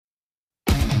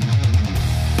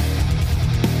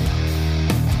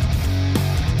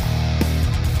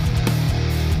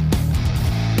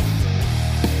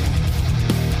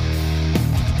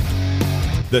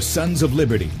The Sons of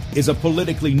Liberty is a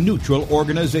politically neutral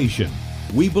organization.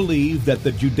 We believe that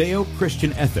the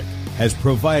Judeo-Christian ethic has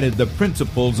provided the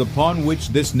principles upon which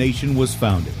this nation was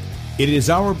founded. It is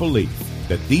our belief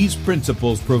that these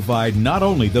principles provide not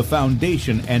only the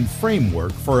foundation and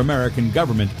framework for American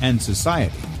government and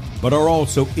society, but are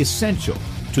also essential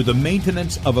to the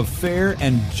maintenance of a fair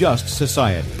and just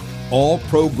society. All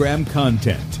program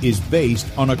content is based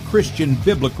on a Christian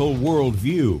biblical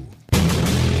worldview.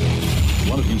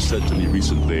 One of you said to me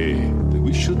recently that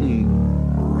we shouldn't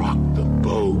rock the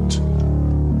boat.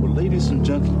 Well, ladies and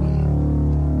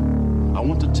gentlemen, I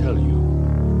want to tell you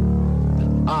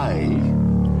that I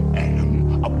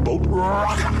am a boat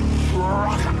rocker.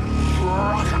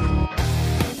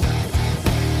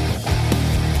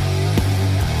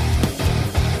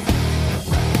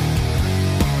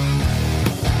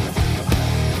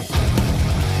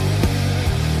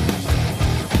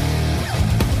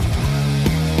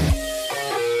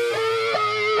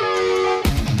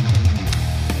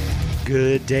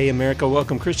 Good day, America.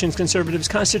 Welcome, Christians, conservatives,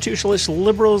 constitutionalists,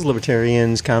 liberals,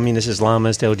 libertarians, communists,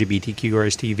 Islamists, LGBTQ,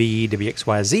 RSTV,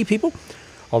 WXYZ people,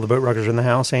 all the boat rockers in the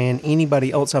house, and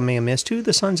anybody else I may have missed to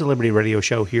the Sons of Liberty radio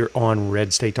show here on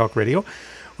Red State Talk Radio,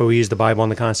 where we use the Bible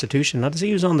and the Constitution, not to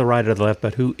see who's on the right or the left,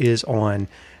 but who is on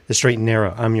the straight and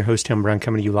narrow. I'm your host, Tim Brown,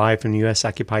 coming to you live from the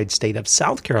U.S.-occupied state of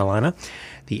South Carolina,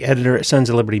 the editor at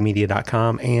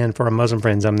sonsoflibertymedia.com, and for our Muslim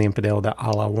friends, I'm the infidel that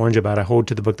Allah warned you about. I hold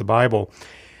to the book, the Bible,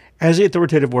 as the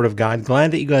authoritative Word of God.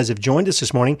 Glad that you guys have joined us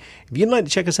this morning. If you'd like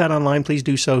to check us out online, please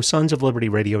do so,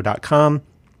 sonsoflibertyradio.com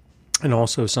and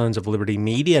also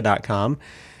sonsoflibertymedia.com. In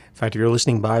fact, if you're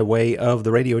listening by way of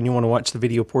the radio and you want to watch the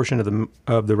video portion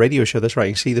of the radio show, that's right,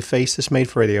 you can see the face that's made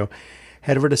for radio,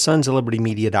 head over to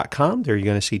sonsoflibertymedia.com. There you're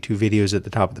going to see two videos at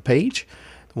the top of the page.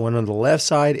 The one on the left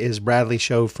side is Bradley's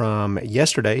show from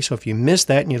yesterday, so if you missed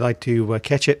that and you'd like to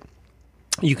catch it,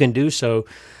 you can do so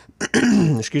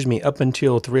excuse me, up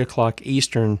until 3 o'clock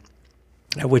Eastern,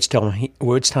 at which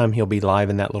time he'll be live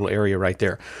in that little area right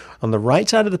there. On the right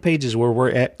side of the page is where we're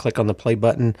at. Click on the play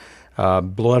button,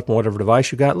 blow up on whatever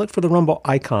device you got. Look for the Rumble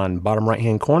icon, bottom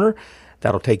right-hand corner.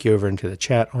 That'll take you over into the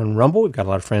chat on Rumble. We've got a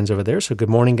lot of friends over there, so good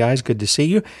morning, guys. Good to see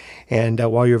you. And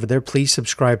while you're over there, please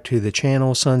subscribe to the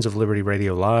channel, Sons of Liberty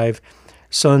Radio Live,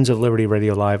 Sons of Liberty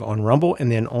Radio Live on Rumble,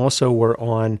 and then also we're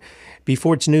on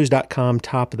beforeitsnews.com,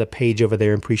 top of the page over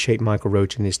there. Appreciate Michael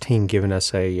Roach and his team giving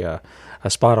us a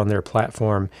spot on their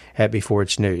platform at Before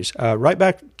It's News. Right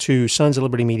back to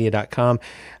sonsoflibertymedia.com.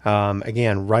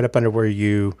 Again, right up under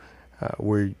where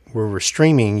we're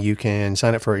streaming, you can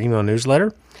sign up for our email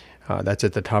newsletter. That's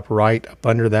at the top right. Up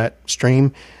under that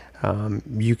stream,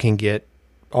 you can get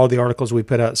all the articles we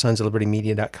put out at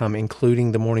sonsoflibertymedia.com,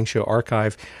 including the morning show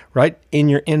archive, right in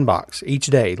your inbox each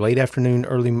day, late afternoon,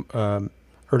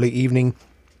 early evening.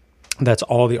 That's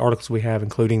all the articles we have,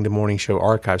 including the morning show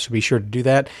archive. So be sure to do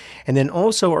that. And then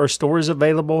also our store is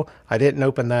available. I didn't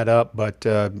open that up, but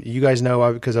you guys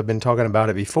know, because I've been talking about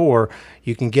it before,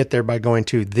 you can get there by going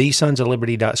to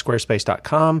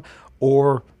thesonsofliberty.squarespace.com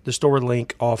or the store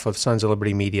link off of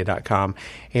sonsoflibertymedia.com.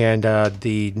 And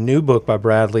the new book by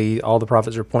Bradley, All the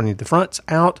Prophets Are Pointing to the Front's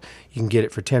out. You can get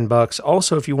it for $10.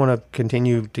 Also, if you want to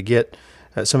continue to get,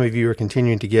 some of you are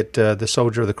continuing to get The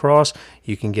Soldier of the Cross,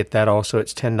 you can get that also.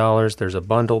 It's $10. There's a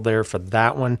bundle there for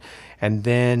that one. And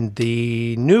then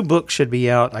the new book should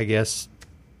be out, I guess,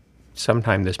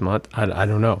 sometime this month. I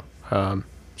don't know.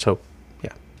 So,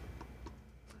 yeah.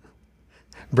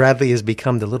 Bradley has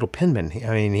become the little penman.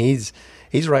 I mean, he's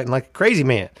writing like a crazy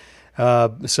man.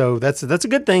 So that's a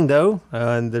good thing, though.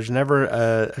 And there's never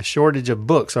a shortage of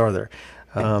books, are there,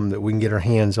 that we can get our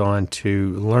hands on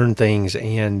to learn things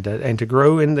and to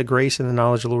grow in the grace and the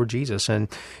knowledge of the Lord Jesus. And,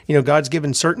 God's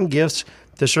given certain gifts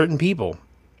to certain people.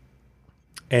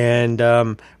 And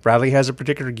Bradley has a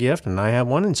particular gift, and I have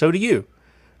one, and so do you.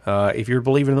 If you're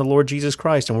believing in the Lord Jesus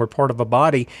Christ and we're part of a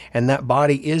body, and that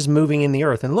body is moving in the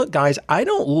earth. And look, guys, I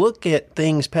don't look at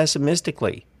things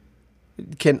pessimistically.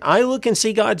 Can I look and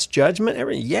see God's judgment?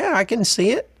 Yeah, I can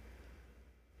see it.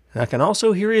 And I can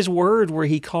also hear His word where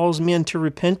He calls men to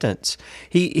repentance.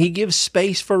 He gives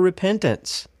space for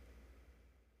repentance.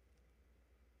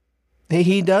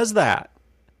 He does that.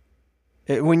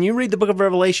 When you read the book of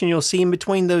Revelation, you'll see in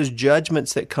between those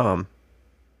judgments that come,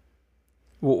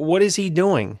 what is He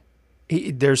doing?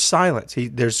 There's silence. He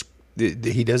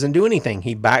doesn't do anything.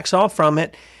 He backs off from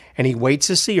it, and He waits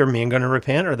to see, are men going to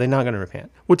repent or are they not going to repent?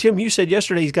 Well, Tim, you said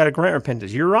yesterday He's got to grant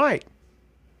repentance. You're right.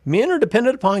 Men are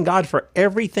dependent upon God for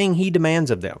everything He demands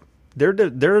of them.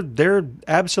 They're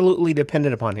absolutely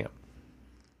dependent upon Him.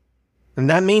 And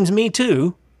that means me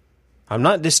too. I'm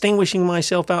not distinguishing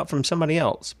myself out from somebody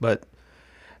else, but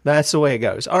That's the way it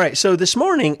goes. All right, so this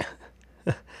morning,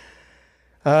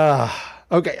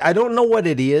 okay, I don't know what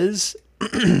it is.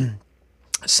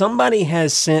 Somebody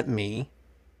has sent me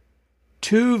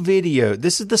 2 videos.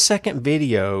 This is the second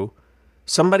video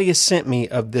somebody has sent me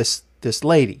of this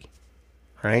lady.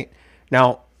 All right,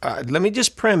 now let me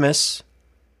just premise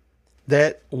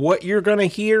that what you're going to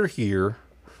hear here,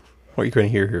 what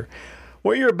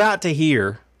you're about to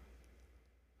hear,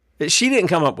 that she didn't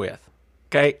come up with.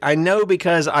 Okay, I know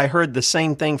because I heard the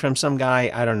same thing from some guy,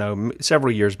 I don't know,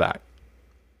 several years back.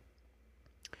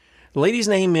 The lady's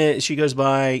name is, she goes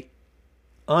by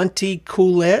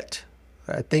Antichrist,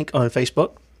 I think, on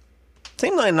Facebook.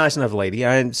 Seems like a nice enough lady.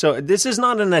 And so this is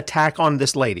not an attack on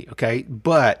this lady, okay?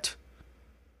 But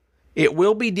it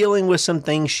will be dealing with some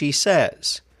things she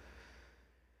says.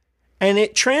 And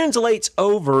it translates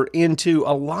over into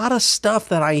a lot of stuff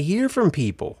that I hear from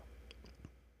people.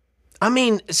 I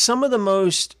mean, some of the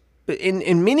most,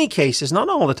 in many cases, not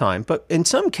all the time, but in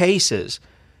some cases,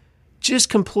 just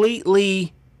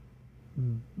completely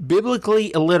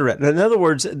biblically illiterate. In other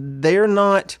words, they're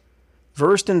not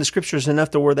versed in the scriptures enough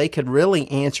to where they could really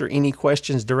answer any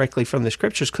questions directly from the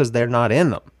scriptures because they're not in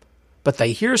them. But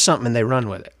they hear something and they run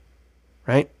with it,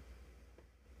 right?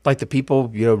 Like the people,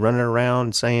 running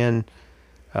around saying,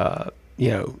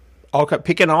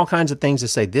 picking all kinds of things to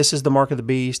say, this is the mark of the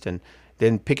beast, and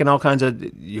then picking all kinds of,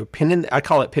 I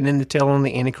call it pinning the tail on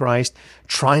the Antichrist,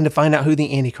 trying to find out who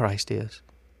the Antichrist is.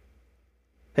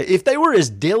 If they were as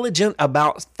diligent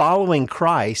about following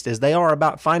Christ as they are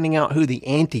about finding out who the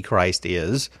Antichrist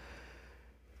is,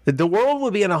 the world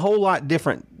would be in a whole lot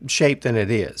different shape than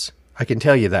it is. I can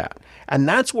tell you that. And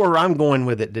that's where I'm going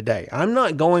with it today. I'm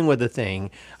not going with the thing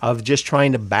of just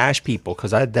trying to bash people,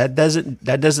 because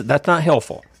that's not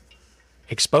helpful.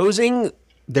 Exposing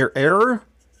their error,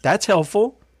 that's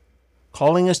helpful.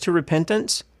 Calling us to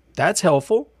repentance, that's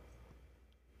helpful.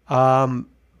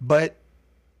 But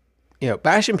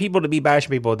bashing people to be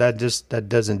bashing people, that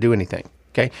doesn't do anything.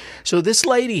 Okay. So this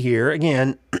lady here,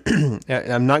 again,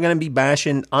 I'm not going to be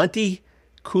bashing Auntie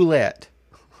Coolette.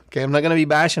 Okay. I'm not going to be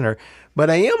bashing her, but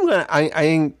I am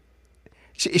going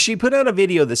to, she put out a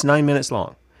video that's 9 minutes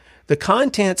long. The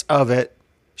contents of it,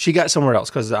 she got somewhere else,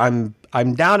 because I'm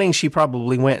doubting she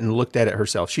probably went and looked at it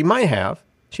herself. She might have.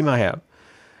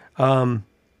 But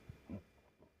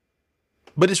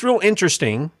it's real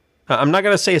interesting. I'm not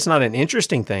going to say it's not an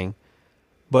interesting thing,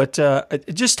 but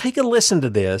just take a listen to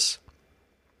this.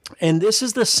 And this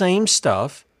is the same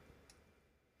stuff.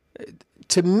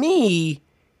 To me,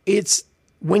 it's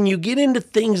when you get into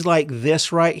things like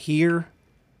this right here,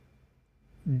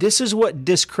 this is what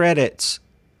discredits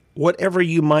whatever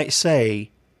you might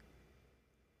say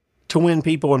to win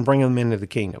people and bring them into the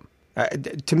kingdom.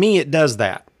 To me, it does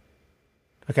that.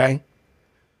 Okay?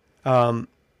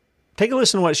 Take a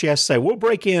listen to what she has to say. We'll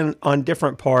break in on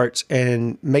different parts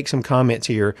and make some comments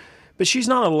here. But she's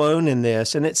not alone in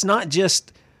this. And it's not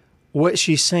just what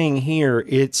she's saying here.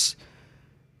 It's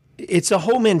a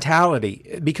whole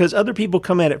mentality, because other people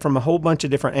come at it from a whole bunch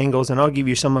of different angles. And I'll give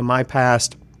you some of my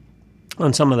past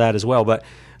on some of that as well. But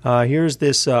here's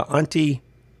this Auntie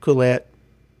Colette.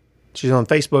 She's on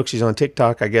Facebook. She's on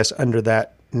TikTok, I guess, under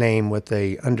that name with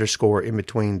a underscore in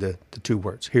between the two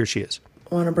words. Here she is.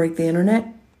 Want to break the internet?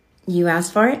 You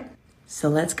asked for it, so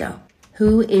let's go.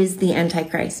 Who is the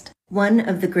Antichrist? One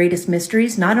of the greatest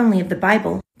mysteries, not only of the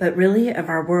Bible, but really of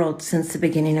our world since the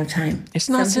beginning of time. It's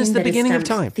not since the beginning of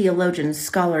time. Theologians,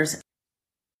 scholars.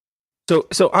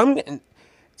 So I'm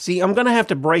going to have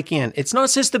to break in. It's not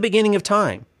since the beginning of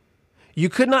time. You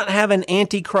could not have an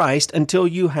Antichrist until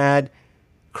you had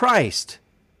Christ.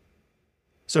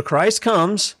 So Christ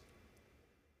comes.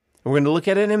 We're going to look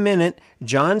at it in a minute.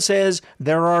 John says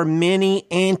there are many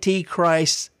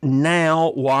antichrists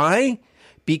now. Why?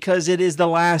 Because it is the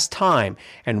last time.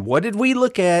 And what did we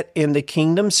look at in the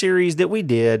Kingdom series that we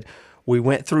did? We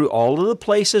went through all of the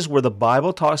places where the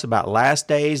Bible talks about last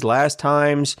days, last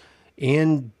times,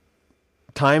 in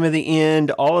time of the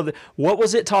end, all of the. What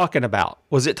was it talking about?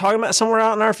 Was it talking about somewhere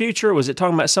out in our future? Or was it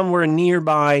talking about somewhere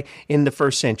nearby in the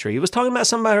first century? It was talking about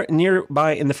somewhere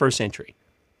nearby in the first century.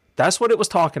 That's what it was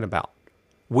talking about.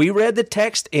 We read the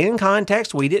text in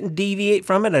context. We didn't deviate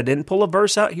from it. I didn't pull a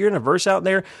verse out here and a verse out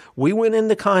there. We went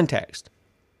into context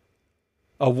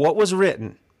of what was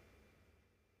written.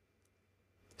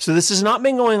 So this has not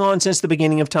been going on since the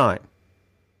beginning of time.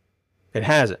 It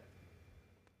hasn't.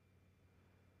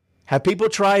 Have people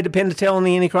tried to pin the tail on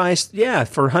the Antichrist? Yeah,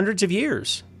 for hundreds of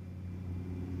years.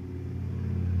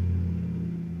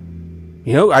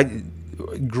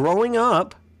 Growing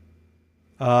up,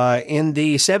 in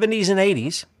the 70s and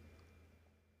 80s,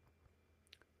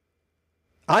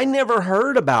 I never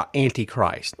heard about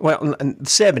Antichrist. Well, in the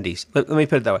 70s, let me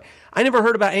put it that way. I never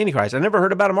heard about Antichrist. I never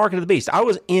heard about a mark of the beast. I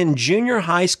was in junior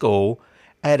high school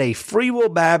at a Free Will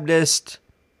Baptist,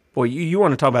 boy, you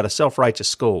want to talk about a self-righteous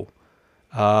school,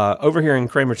 over here in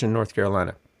Cramerton, North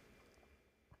Carolina.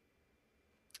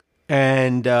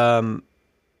 And I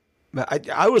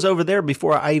was over there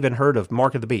before I even heard of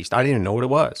Mark of the Beast. I didn't even know what it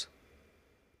was.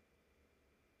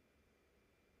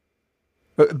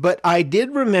 But I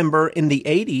did remember in the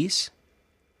 80s,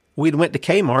 we went to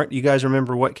Kmart. You guys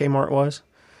remember what Kmart was?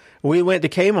 We went to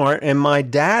Kmart, and my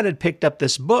dad had picked up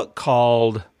this book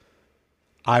called,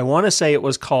 I want to say it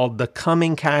was called The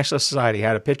Coming Cashless Society. It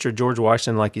had a picture of George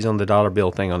Washington like he's on the dollar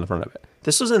bill thing on the front of it.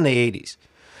 This was in the 80s.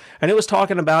 And it was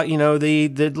talking about,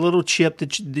 the little chip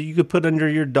that you could put under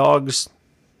your dog's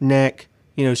neck,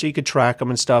 so you could track them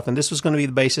and stuff. And this was going to be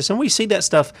the basis. And we see that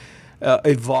stuff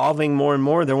evolving more and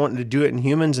more. They're wanting to do it in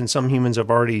humans, and some humans have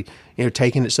already,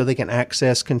 taken it so they can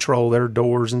access, control their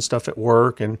doors and stuff at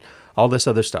work and all this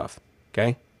other stuff.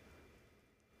 Okay.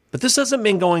 But this hasn't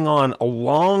been going on a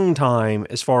long time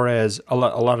as far as a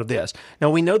lot of this. Now,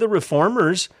 we know the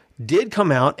reformers did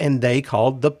come out and they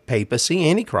called the papacy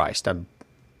Antichrist.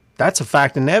 That's a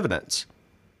fact and evidence.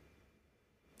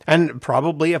 And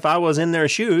probably if I was in their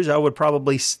shoes, I would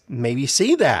probably maybe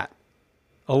see that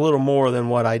a little more than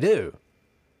what I do.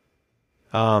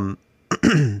 But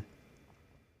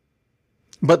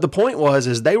the point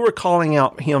is they were calling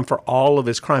out him for all of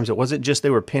his crimes. It wasn't just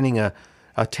they were pinning a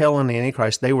tail on the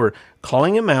Antichrist. They were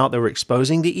calling him out. They were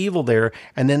exposing the evil there.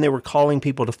 And then they were calling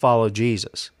people to follow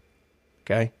Jesus.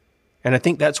 Okay? And I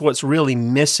think that's what's really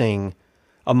missing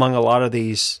among a lot of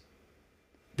these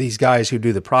guys who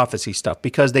do the prophecy stuff,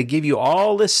 because they give you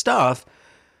all this stuff,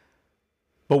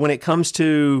 but when it comes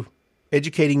to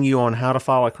educating you on how to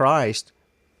follow Christ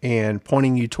and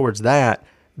pointing you towards that,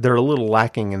 they're a little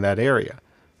lacking in that area.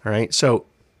 All right. So,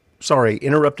 sorry,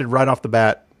 interrupted right off the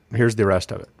bat. Here's the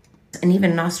rest of it. And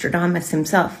even Nostradamus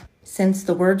himself. Since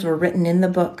the words were written in the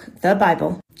book, the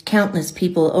Bible, countless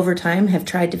people over time have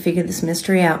tried to figure this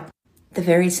mystery out. The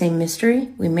very same mystery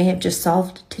we may have just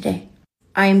solved today.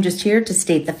 I am just here to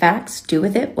state the facts. Do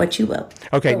with it what you will.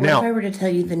 Okay, but now, if I were to tell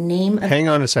you the name of... Hang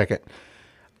on a second.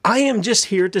 I am just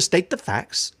here to state the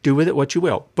facts. Do with it what you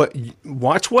will. But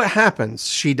watch what happens.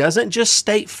 She doesn't just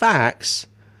state facts.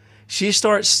 She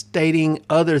starts stating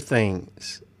other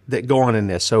things that go on in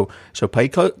this. So pay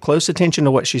close attention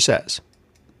to what she says.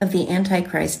 Of the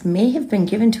Antichrist may have been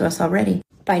given to us already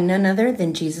by none other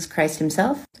than Jesus Christ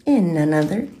himself, and none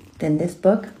other than this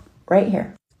book right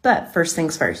here. But first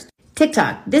things first.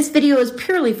 TikTok. This video is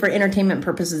purely for entertainment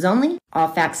purposes only. All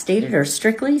facts stated are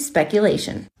strictly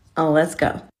speculation. Let's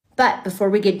go. But before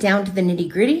we get down to the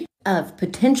nitty-gritty of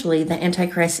potentially the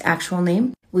Antichrist's actual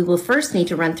name, we will first need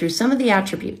to run through some of the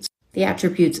attributes. The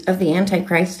attributes of the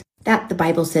Antichrist that the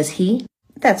Bible says he.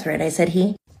 That's right, I said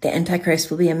he. The Antichrist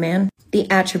will be a man.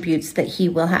 The attributes that he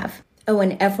will have. Oh,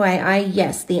 and FYI,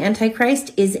 yes, the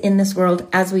Antichrist is in this world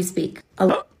as we speak.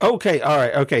 Okay, all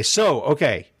right, okay,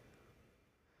 okay.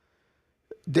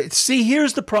 See,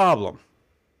 here's the problem.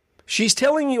 She's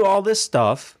telling you all this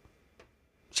stuff.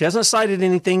 She hasn't cited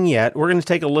anything yet. We're going to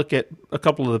take a look at a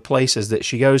couple of the places that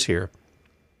she goes here.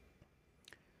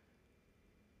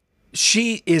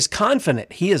 She is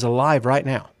confident he is alive right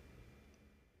now.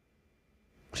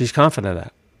 She's confident of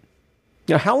that.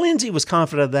 Hal Lindsey was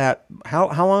confident of that how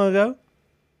long ago?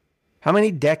 How many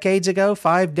decades ago?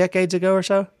 5 decades ago or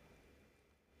so?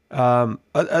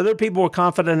 Other people were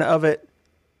confident of it.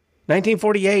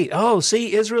 1948. Oh,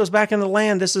 see, Israel's back in the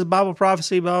land. This is Bible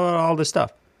prophecy, blah, blah, blah, all this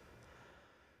stuff.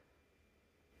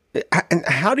 And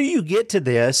how do you get to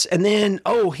this? And then,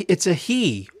 it's a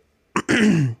he.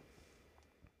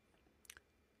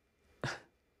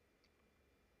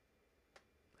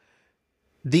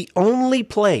 The only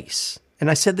place,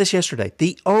 and I said this yesterday,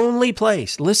 the only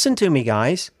place, listen to me,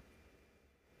 guys.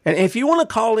 And if you want to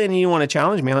call in and you want to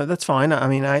challenge me, that's fine. I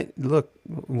mean, look,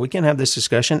 we can have this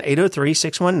discussion.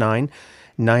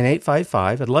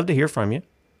 803-619-9855. I'd love to hear from you.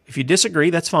 If you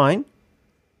disagree, that's fine.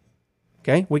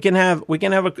 Okay, we can have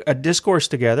a discourse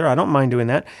together. I don't mind doing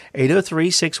that.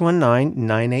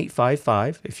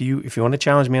 803-619-9855. If you want to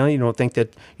challenge me on it,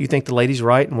 you think the lady's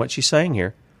right in what she's saying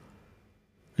here,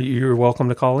 you're welcome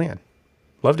to call in.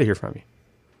 Love to hear from you.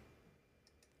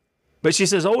 But she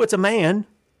says, it's a man.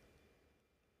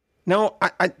 Now,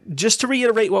 I just to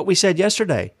reiterate what we said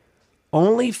yesterday,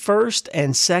 only 1st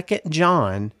and 2nd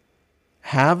John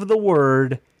have the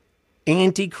word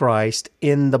Antichrist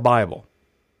in the Bible.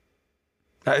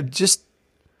 That's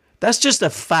just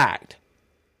a fact.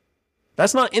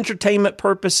 That's not entertainment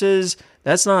purposes.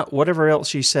 That's not whatever else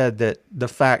she said that the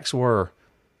facts were.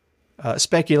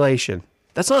 speculation.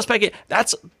 That's not speculation.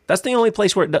 That's the only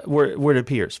place where it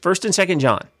appears. 1st and 2nd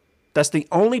John. That's the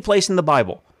only place in the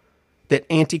Bible that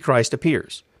Antichrist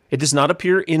appears. It does not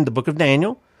appear in the book of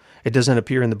Daniel. It doesn't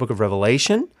appear in the book of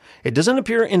Revelation. It doesn't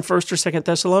appear in 1st or 2nd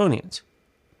Thessalonians.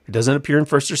 It doesn't appear in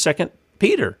 1st or 2nd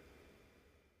Peter.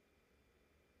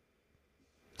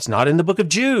 It's not in the book of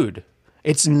Jude.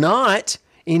 It's not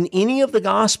in any of the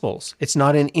Gospels. It's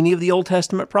not in any of the Old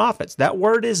Testament prophets. That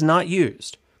word is not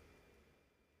used.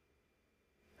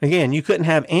 Again, you couldn't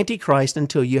have Antichrist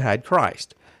until you had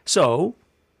Christ. So,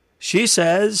 she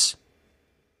says,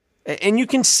 and you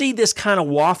can see this kind of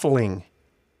waffling.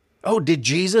 Oh, did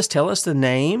Jesus tell us the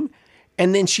name?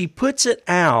 And then she puts it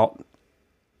out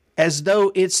as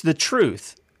though it's the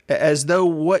truth, as though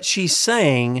what she's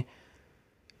saying,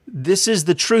 this is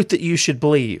the truth that you should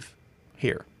believe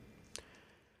here.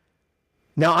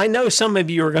 Now, I know some of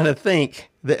you are going to think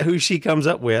that who she comes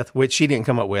up with, which she didn't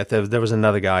come up with. There was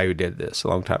another guy who did this a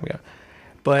long time ago.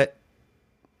 But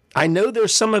I know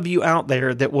there's some of you out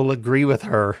there that will agree with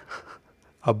her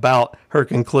about her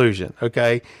conclusion,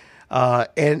 okay?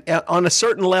 And on a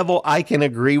certain level, I can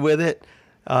agree with it,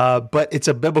 but it's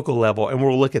a biblical level, and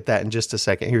we'll look at that in just a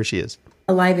second. Here she is.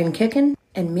 Alive and kicking,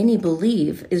 and many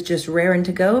believe is just raring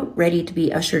to go, ready to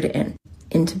be ushered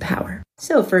into power.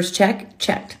 So first check,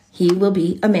 checked. He will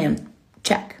be a man.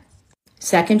 Check.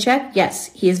 Second check,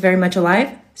 yes, he is very much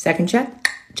alive. Second check,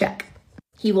 check.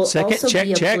 He will also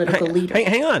be a political leader.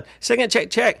 Hang on. Second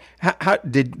check. How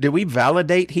did we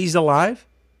validate he's alive?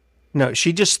 No,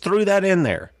 she just threw that in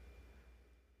there.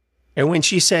 And when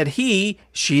she said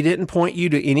she didn't point you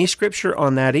to any scripture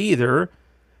on that either.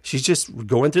 She's just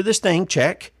going through this thing,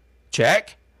 check.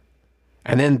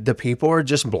 And then the people are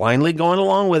just blindly going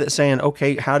along with it, saying,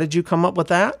 okay, how did you come up with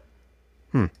that?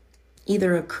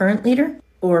 Either a current leader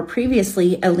or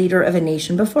previously a leader of a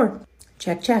nation before.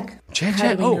 Check.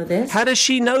 How do we know this? How does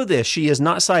she know this? She has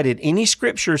not cited any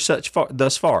scripture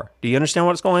thus far. Do you understand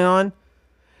what's going on?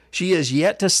 She has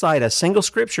yet to cite a single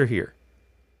scripture here.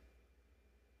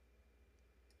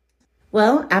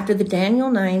 Well, after the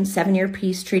Daniel 9 7-year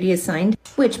peace treaty is signed,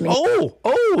 which makes...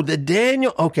 the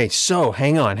Daniel... Okay, so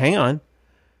hang on.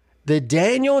 The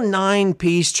Daniel 9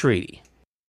 peace treaty.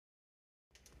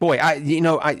 Boy,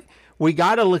 we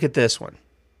got to look at this one.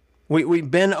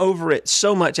 We've been over it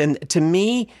so much, and to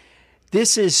me,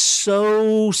 this is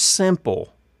so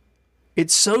simple.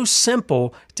 It's so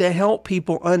simple to help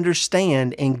people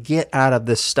understand and get out of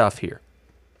this stuff here.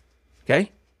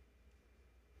 Okay?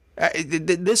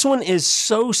 This one is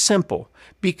so simple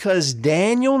because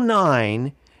Daniel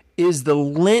 9 is the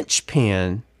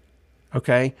linchpin,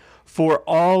 okay, for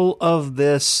all of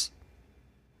this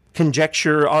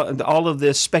conjecture, all of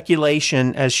this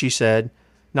speculation, as she said,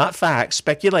 not facts,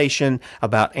 speculation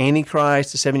about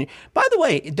Antichrist, the 7 years. By the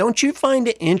way, don't you find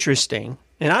it interesting?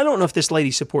 And I don't know if this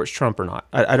lady supports Trump or not.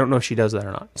 I don't know if she does that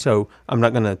or not. So I'm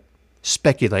not going to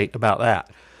speculate about that.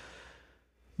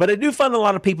 But I do find a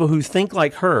lot of people who think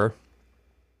like her,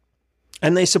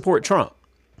 and they support Trump.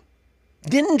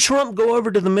 Didn't Trump go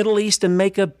over to the Middle East and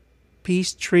make a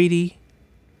peace treaty?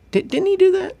 Didn't he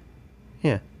do that?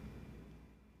 Yeah.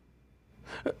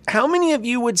 How many of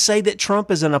you would say that Trump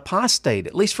is an apostate,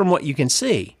 at least from what you can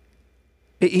see?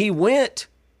 He went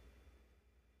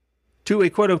to a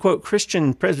quote-unquote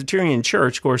Christian Presbyterian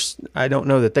church. Of course, I don't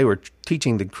know that they were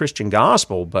teaching the Christian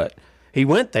gospel, but he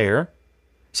went there.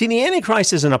 See, the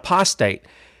Antichrist is an apostate.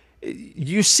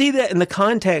 You see that in the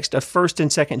context of 1st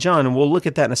and 2nd John, and we'll look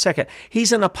at that in a second.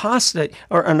 He's an apostate,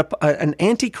 or an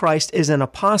Antichrist is an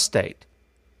apostate.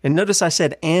 And notice I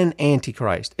said an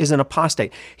Antichrist is an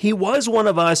apostate. He was one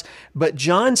of us, but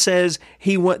John says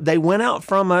they went out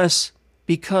from us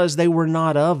because they were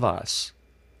not of us.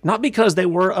 Not because they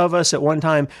were of us at one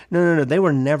time. No, they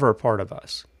were never a part of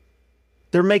us.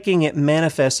 They're making it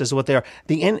manifest as what they are.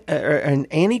 An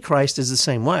Antichrist is the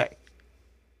same way.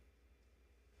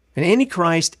 An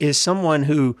Antichrist is someone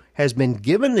who has been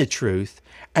given the truth,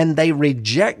 and they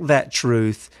reject that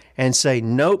truth and say,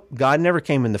 nope, God never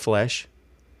came in the flesh,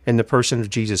 in the person of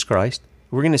Jesus Christ.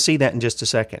 We're going to see that in just a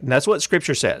second. And that's what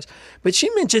Scripture says. But she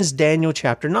mentions Daniel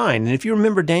chapter 9. And if you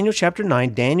remember Daniel chapter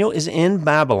 9, Daniel is in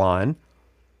Babylon.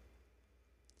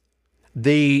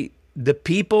 The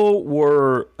people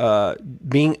were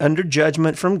being under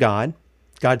judgment from God.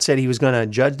 God said he was going to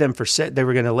judge them they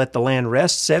were going to let the land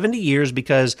rest 70 years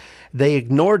because they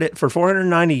ignored it for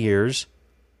 490 years.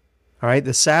 All right,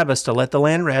 the Sabbath to let the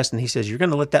land rest. And he says, you're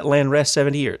going to let that land rest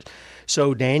 70 years.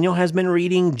 So Daniel has been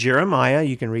reading Jeremiah.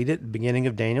 You can read it at the beginning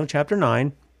of Daniel chapter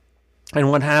 9. And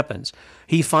what happens?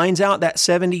 He finds out that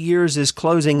 70 years is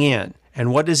closing in.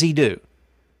 And what does he do?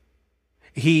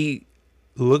 He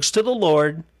looks to the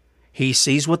Lord, he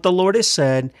sees what the Lord has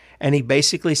said, and he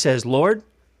basically says, Lord,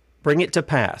 bring it to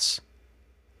pass.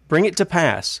 Bring it to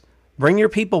pass. Bring your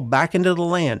people back into the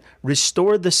land.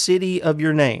 Restore the city of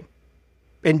your name.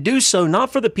 And do so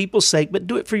not for the people's sake, but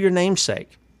do it for your name's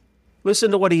sake.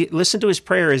 Listen to his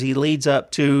prayer as he leads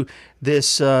up to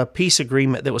this peace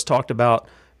agreement that was talked about,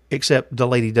 except the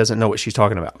lady doesn't know what she's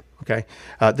talking about. Okay,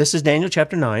 this is Daniel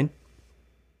chapter 9,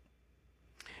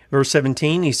 verse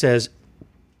 17. He says,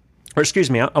 I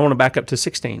want to back up to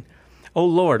 16. O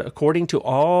Lord, according to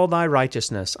all thy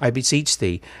righteousness, I beseech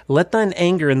thee, let thine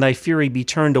anger and thy fury be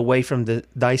turned away from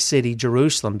thy city,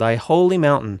 Jerusalem, thy holy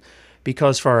mountain,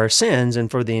 because for our sins and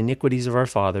for the iniquities of our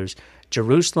fathers,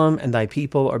 Jerusalem and thy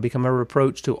people are become a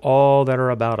reproach to all that are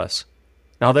about us.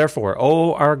 Now therefore,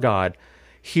 O our God,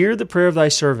 hear the prayer of thy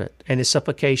servant and his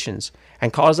supplications,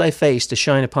 and cause thy face to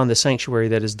shine upon the sanctuary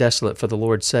that is desolate for the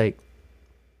Lord's sake.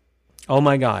 O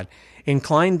my God,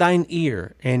 incline thine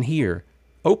ear and hear,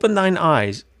 open thine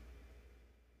eyes,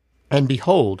 and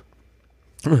behold,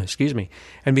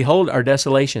 and behold our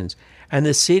desolations, and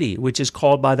the city which is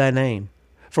called by thy name.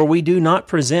 For we do not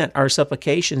present our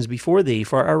supplications before thee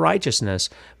for our righteousness,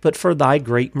 but for thy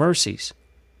great mercies.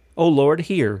 O Lord,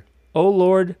 hear. O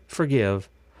Lord, forgive.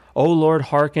 O Lord,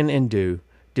 hearken and do.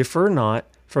 Defer not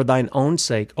for thine own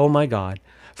sake, O my God,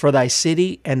 for thy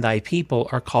city and thy people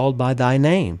are called by thy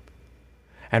name.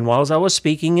 And whiles I was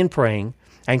speaking and praying,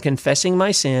 and confessing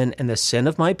my sin and the sin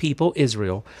of my people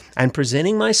Israel, and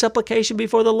presenting my supplication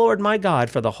before the Lord my God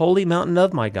for the holy mountain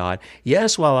of my God,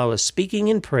 yes, while I was speaking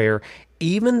in prayer,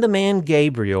 even the man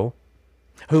Gabriel,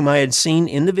 whom I had seen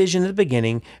in the vision at the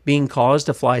beginning, being caused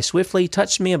to fly swiftly,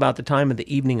 touched me about the time of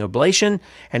the evening oblation,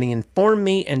 and he informed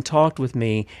me and talked with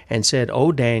me, and said,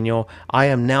 O Daniel, I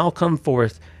am now come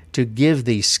forth to give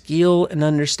thee skill and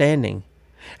understanding.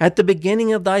 At the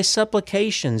beginning of thy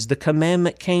supplications the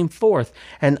commandment came forth,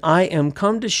 and I am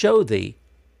come to show thee.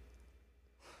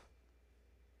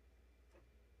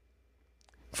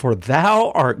 For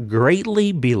thou art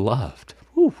greatly beloved.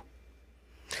 Whew.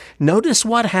 Notice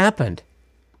what happened.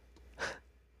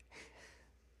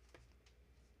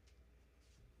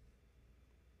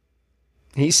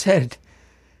 He said,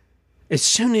 as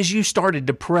soon as you started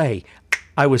to pray,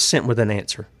 I was sent with an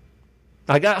answer.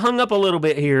 I got hung up a little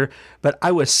bit here, but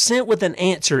I was sent with an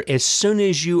answer as soon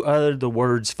as you uttered the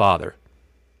words, Father.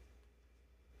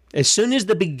 As soon as at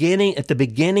the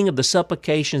beginning of the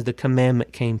supplications, the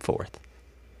commandment came forth.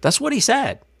 That's what he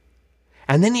said.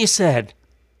 And then he said,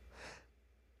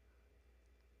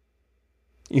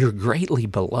 you're greatly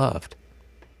beloved.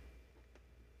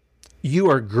 You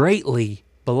are greatly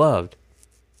beloved.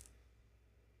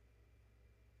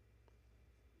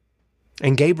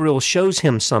 And Gabriel shows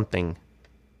him something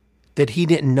that he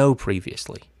didn't know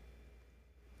previously.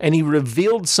 And he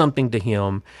revealed something to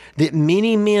him that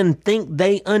many men think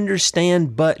they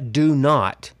understand but do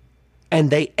not. And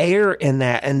they err in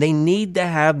that, and they need to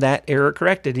have that error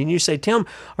corrected. And you say, Tim,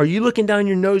 are you looking down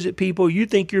your nose at people? You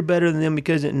think you're better than them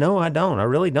because no, I don't. I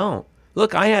really don't.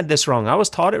 Look, I had this wrong. I was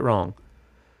taught it wrong.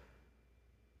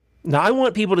 Now, I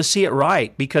want people to see it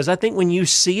right, because I think when you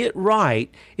see it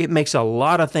right, it makes a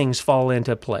lot of things fall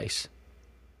into place.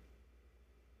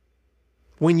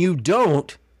 When you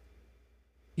don't,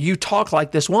 you talk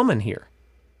like this woman here.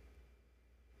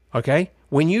 Okay?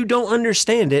 When you don't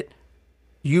understand it,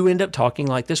 you end up talking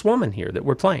like this woman here that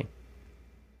we're playing.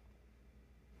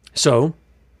 So,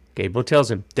 Gabriel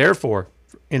tells him, therefore,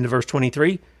 into verse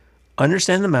 23,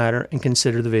 understand the matter and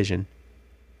consider the vision.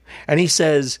 And he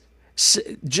says,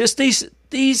 just these,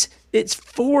 it's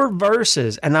 4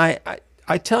 verses. And I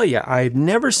tell you, I've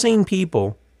never seen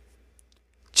people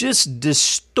just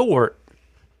distort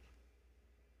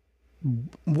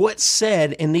what's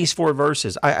said in these 4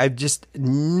 verses. I've just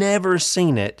never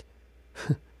seen it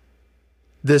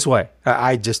this way.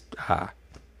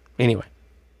 Anyway.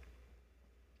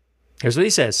 Here's what he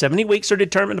says. 70 weeks are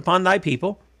determined upon thy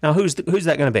people. Now, who's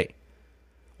that going to be?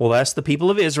 Well, that's the people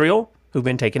of Israel who've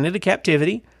been taken into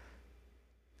captivity.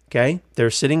 Okay?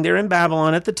 They're sitting there in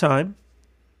Babylon at the time.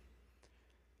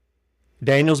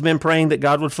 Daniel's been praying that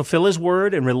God would fulfill his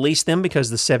word and release them because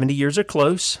the 70 years are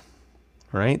close.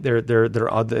 Right?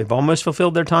 They've almost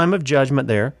fulfilled their time of judgment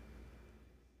there.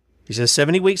 He says,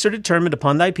 70 weeks are determined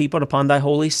upon thy people and upon thy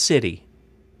holy city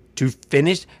to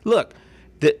finish. Look,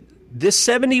 this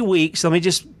 70 weeks, I'm going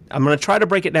to try to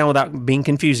break it down without being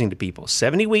confusing to people.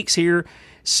 70 weeks here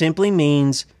simply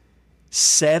means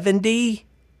 70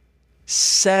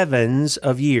 sevens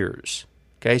of years.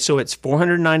 Okay, so it's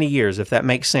 490 years, if that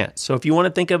makes sense. So if you want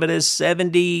to think of it as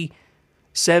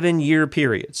 77-year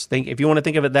periods, if you want to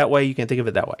think of it that way, you can think of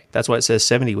it that way. That's why it says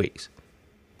 70 weeks.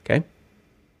 Okay?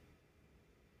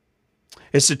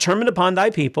 It's determined upon thy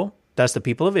people, that's the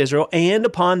people of Israel, and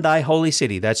upon thy holy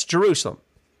city, that's Jerusalem.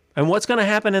 And what's going to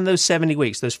happen in those 70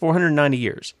 weeks, those 490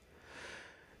 years?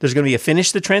 There's going to be a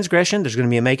finish the transgression. There's going to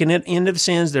be a making an end of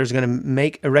sins. There's going to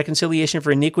make a reconciliation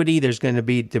for iniquity. There's going to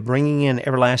be the bringing in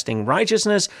everlasting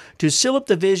righteousness, to seal up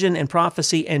the vision and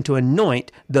prophecy, and to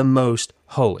anoint the most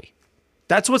holy.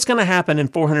 That's what's going to happen in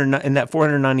that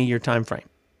 490-year time frame.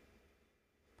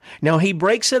 Now, he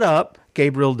breaks it up,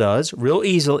 Gabriel does, real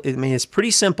easily. I mean, it's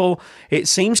pretty simple. It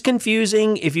seems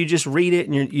confusing if you just read it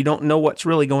and you don't know what's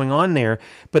really going on there,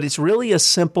 but it's really a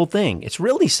simple thing. It's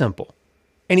really simple.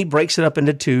 And he breaks it up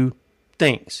into two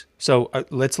things. So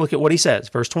let's look at what he says.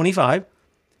 Verse 25,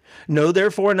 know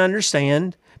therefore and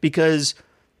understand, because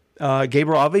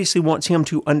Gabriel obviously wants him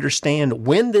to understand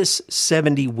when this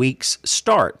 70 weeks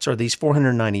starts, or these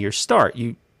 490 years start.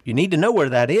 You need to know where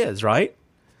that is, right?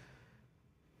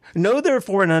 Know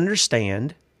therefore and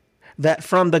understand that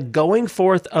from the going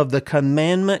forth of the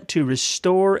commandment to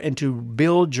restore and to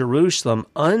build Jerusalem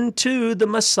unto the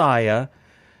Messiah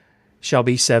shall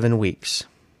be 7 weeks,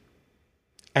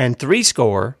 and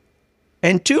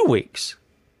 62 weeks.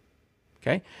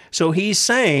 Okay? So he's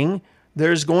saying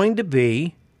there's going to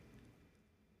be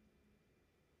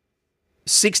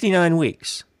 69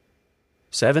 weeks.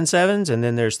 7 sevens, and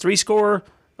then there's 60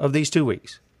 of these 2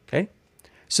 weeks. Okay?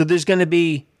 So there's going to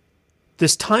be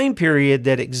this time period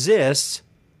that exists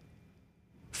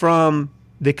from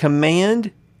the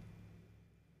command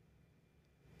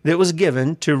that was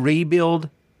given to rebuild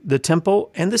the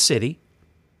temple and the city.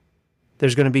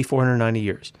 There's going to be 490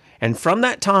 years. And from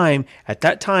that time, at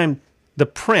that time, the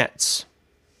prince,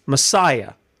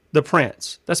 Messiah, the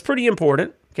prince, that's pretty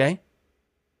important, okay?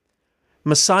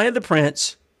 Messiah the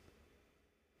prince,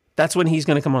 that's when he's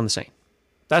going to come on the scene.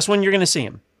 That's when you're going to see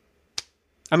him.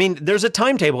 I mean, there's a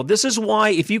timetable. This is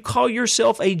why if you call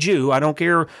yourself a Jew, I don't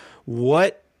care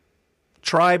what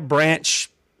tribe,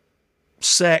 branch,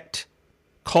 sect,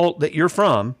 cult that you're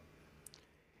from,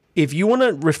 if you want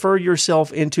to refer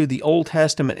yourself into the Old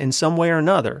Testament in some way or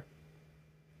another,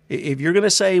 if you're going to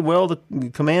say, well, the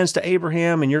commands to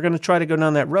Abraham, and you're going to try to go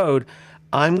down that road,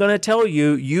 I'm going to tell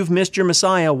you, you've missed your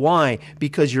Messiah. Why?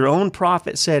 Because your own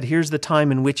prophet said, here's the time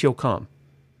in which he'll come.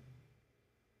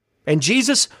 And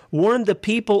Jesus warned the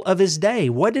people of his day.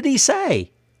 What did he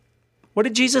say? What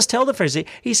did Jesus tell the Pharisees?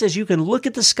 He says, you can look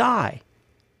at the sky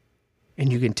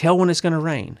and you can tell when it's going to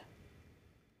rain,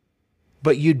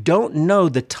 but you don't know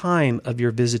the time of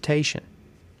your visitation.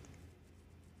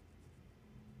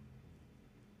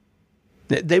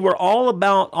 They were all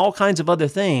about all kinds of other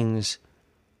things,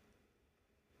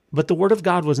 but the Word of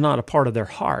God was not a part of their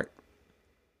heart.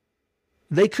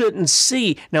 They couldn't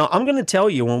see. Now, I'm going to tell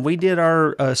you, when we did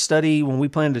our study, when we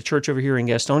planted a church over here in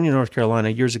Gastonia, North Carolina,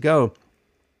 years ago,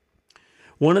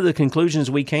 one of the conclusions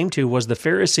we came to was the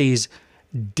Pharisees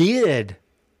did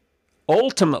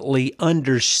ultimately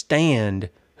understand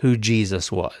who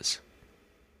Jesus was.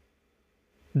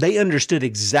 They understood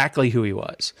exactly who he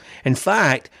was. In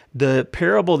fact, the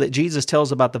parable that Jesus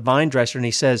tells about the vine dresser, and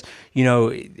he says,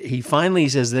 he finally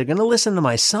says, they're going to listen to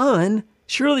my son.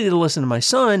 Surely they'll listen to my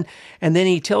son. And then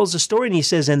he tells the story and he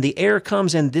says, and the heir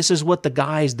comes, and this is what the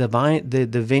guys,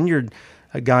 the vineyard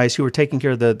guys who were taking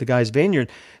care of the guy's vineyard,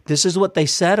 this is what they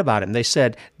said about him. They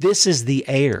said, this is the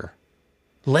heir.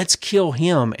 Let's kill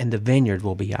him and the vineyard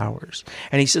will be ours.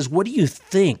 And he says, what do you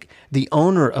think the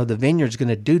owner of the vineyard is going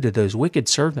to do to those wicked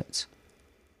servants?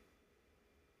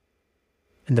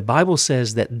 And the Bible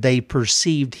says that they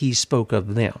perceived he spoke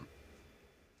of them.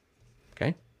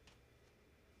 Okay?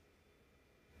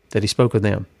 That he spoke of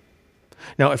them.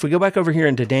 Now, if we go back over here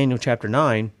into Daniel chapter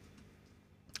 9,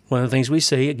 one of the things we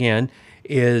see, again,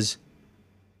 is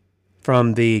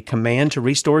from the command to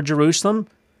restore Jerusalem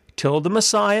till the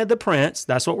Messiah, the prince,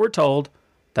 that's what we're told.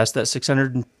 That's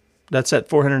that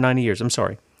 490 years. I'm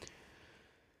sorry.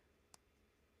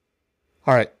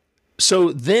 All right.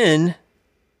 So then,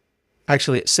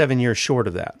 actually, it's 7 years short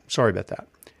of that. Sorry about that.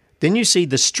 Then you see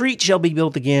the street shall be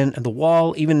built again, and the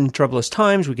wall, even in troublous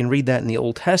times. We can read that in the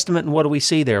Old Testament. And what do we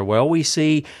see there? Well, we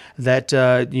see that,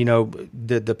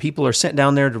 the people are sent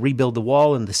down there to rebuild the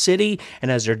wall in the city.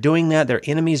 And as they're doing that, their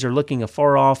enemies are looking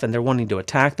afar off, and they're wanting to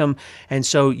attack them. And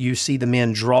so you see the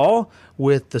men draw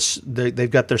with they've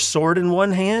got their sword in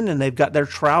one hand, and they've got their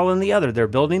trowel in the other. They're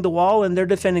building the wall, and they're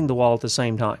defending the wall at the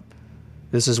same time.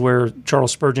 This is where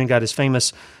Charles Spurgeon got his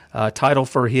famous title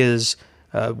for his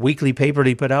weekly paper that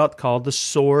he put out called The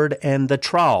Sword and the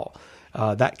Trowel.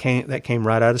 That came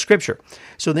right out of Scripture.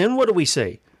 So then what do we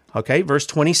see? Okay, verse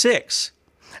 26.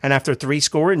 And after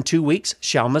 62 weeks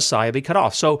shall Messiah be cut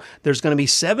off. So there's going to be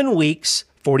 7 weeks,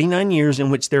 49 years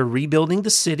in which they're rebuilding the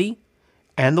city,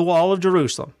 and the wall of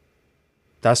Jerusalem.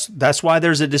 That's why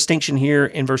there's a distinction here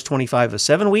in verse 25 of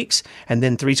 7 weeks and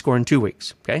then 62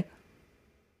 weeks. Okay.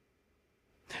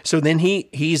 So then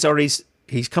he's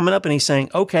coming up and he's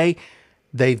saying, okay,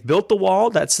 they've built the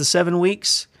wall. That's the 7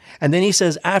 weeks. And then he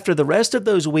says, after the rest of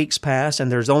those weeks pass,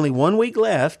 and there's only 1 week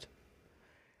left,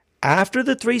 after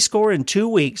the 62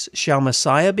 weeks shall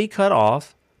Messiah be cut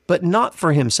off, but not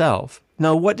for himself.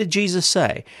 No, what did Jesus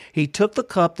say? He took the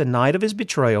cup the night of his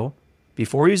betrayal,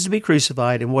 before he was to be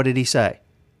crucified, and what did he say?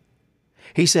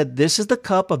 He said, this is the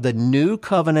cup of the new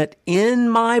covenant in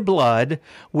my blood,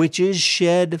 which is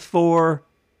shed for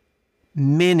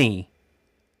many.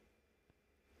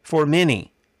 For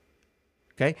many.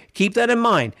 Okay? Keep that in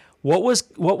mind. What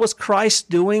was Christ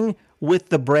doing with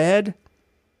the bread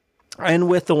and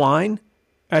with the wine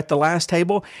at the last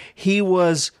table? He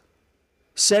was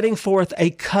setting forth a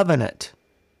covenant.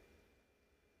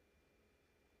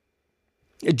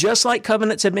 Just like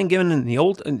covenants had been given in the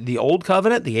old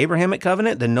covenant, the Abrahamic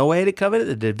covenant, the Noahic covenant,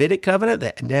 the Davidic covenant,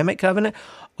 the Adamic covenant,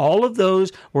 all of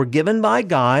those were given by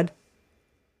God.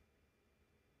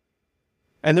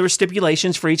 And there were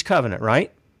stipulations for each covenant,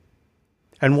 right?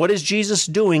 And what is Jesus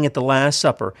doing at the Last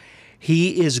Supper?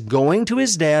 He is going to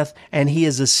his death, and he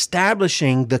is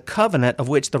establishing the covenant of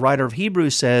which the writer of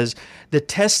Hebrews says the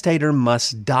testator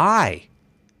must die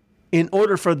in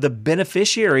order for the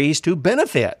beneficiaries to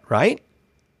benefit, right?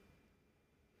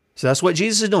 So that's what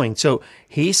Jesus is doing. So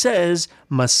he says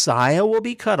Messiah will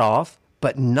be cut off,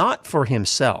 but not for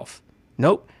himself.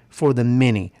 Nope, for the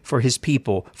many, for his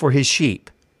people, for his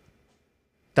sheep.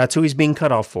 That's who he's being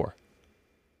cut off for.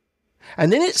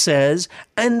 And then it says,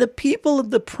 and the people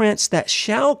of the prince that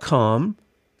shall come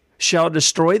shall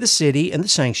destroy the city and the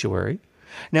sanctuary.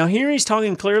 Now here he's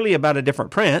talking clearly about a different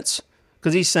prince,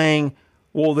 because he's saying,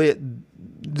 well,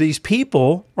 these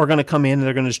people are going to come in and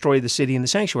they're going to destroy the city and the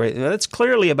sanctuary. That's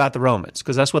clearly about the Romans,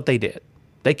 because that's what they did.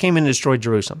 They came in and destroyed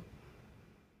Jerusalem.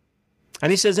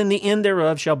 And he says, and the end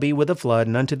thereof shall be with a flood,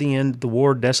 and unto the end the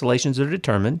war desolations are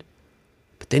determined.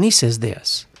 But then he says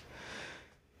this.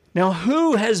 Now,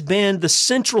 who has been the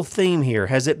central theme here?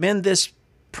 Has it been this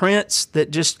prince that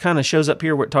just kind of shows up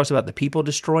here where it talks about the people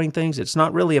destroying things? It's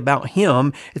not really about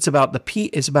him. It's about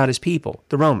it's about his people,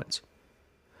 the Romans.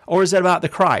 Or is it about the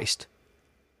Christ?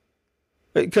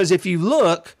 Because if you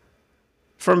look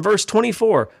from verse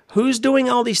 24, who's doing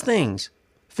all these things?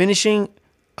 Finishing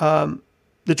the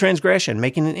transgression,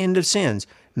 making an end of sins,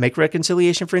 make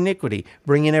reconciliation for iniquity,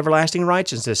 bring in everlasting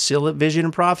righteousness, seal up vision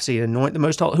and prophecy, anoint the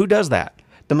most holy. Who does that?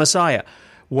 The Messiah.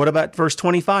 What about verse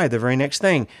 25, the very next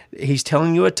thing? He's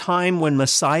telling you a time when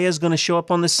Messiah is going to show up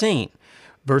on the scene.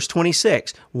 Verse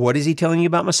 26, what is he telling you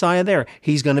about Messiah there?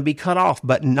 He's going to be cut off,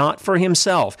 but not for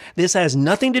himself. This has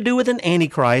nothing to do with an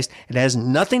Antichrist. It has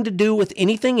nothing to do with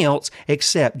anything else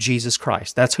except Jesus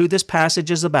Christ. That's who this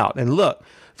passage is about. And look,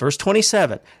 verse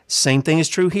 27, same thing is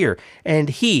true here. And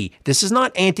this is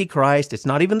not Antichrist. It's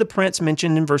not even the prince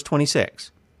mentioned in verse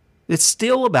 26. It's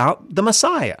still about the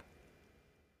Messiah.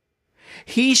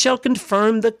 He shall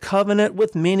confirm the covenant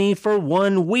with many for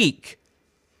 1 week.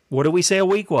 What do we say a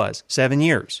week was? 7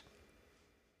 years.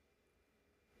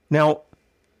 Now,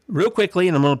 real quickly,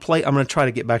 and I'm going to try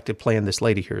to get back to playing this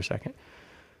lady here a second.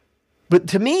 But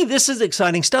to me, this is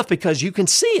exciting stuff because you can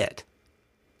see it.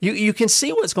 You can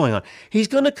see what's going on. He's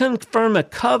going to confirm a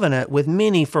covenant with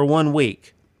many for 1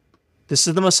 week. This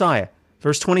is the Messiah.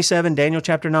 Verse 27, Daniel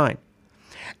chapter 9.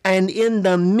 And in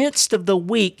the midst of the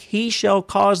week, he shall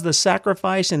cause the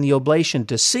sacrifice and the oblation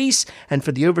to cease, and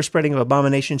for the overspreading of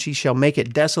abominations he shall make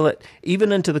it desolate,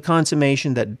 even unto the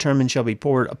consummation that determined shall be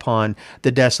poured upon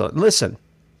the desolate. Listen,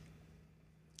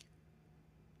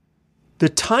 the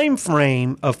time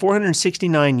frame of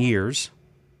 469 years,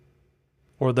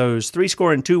 or those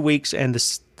 62 weeks and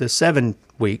the 7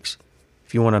 weeks,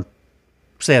 if you want to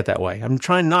say it that way. I'm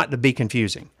trying not to be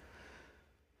confusing.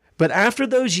 But after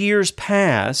those years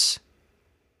pass,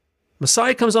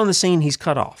 Messiah comes on the scene, he's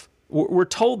cut off. We're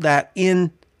told that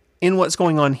in what's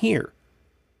going on here.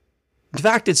 In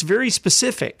fact, it's very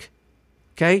specific.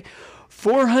 Okay?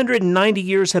 490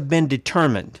 years have been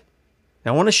determined.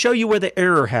 Now, I want to show you where the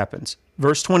error happens.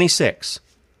 Verse 26.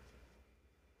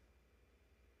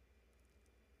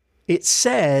 It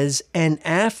says, and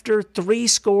after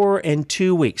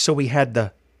 62 weeks. So we had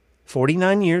the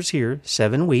 49 years here,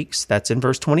 7 weeks. That's in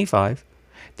verse 25.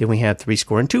 Then we have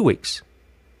 62 weeks,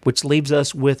 which leaves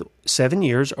us with 7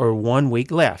 years or 1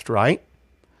 week left, right?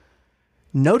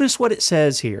 Notice what it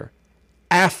says here.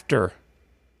 After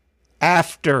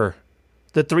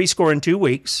the 62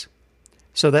 weeks.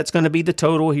 So that's going to be the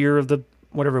total here of the,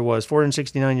 whatever it was,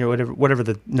 469 or whatever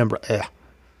the number.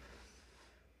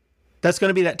 That's going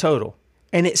to be that total.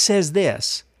 And it says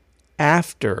this,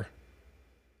 after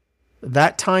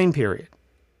that time period.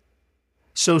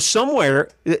 So somewhere,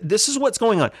 this is what's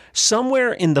going on.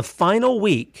 Somewhere in the final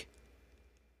week,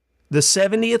 the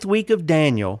 70th week of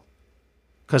Daniel,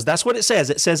 because that's what it says.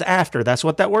 It says after. That's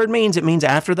what that word means. It means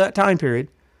after that time period,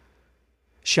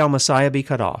 shall Messiah be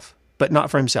cut off, but not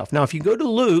for himself. Now, if you go to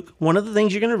Luke, one of the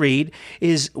things you're going to read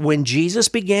is when Jesus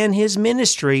began his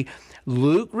ministry,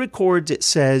 Luke records, it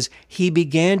says, he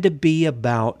began to be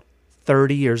about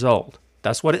 30 years old.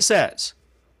 That's what it says.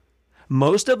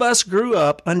 Most of us grew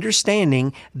up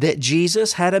understanding that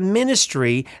Jesus had a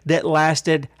ministry that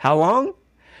lasted how long?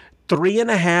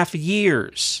 3.5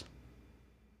 years.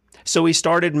 So he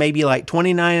started maybe like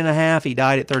 29 and a half. He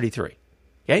died at 33.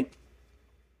 Okay?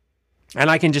 And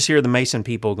I can just hear the Mason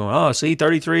people going, oh, see,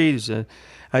 33 is...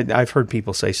 I've heard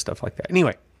people say stuff like that.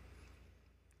 Anyway.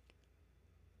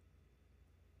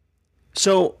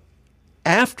 So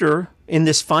after, in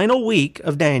this final week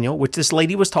of Daniel, which this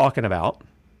lady was talking about,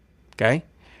 okay,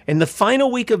 in the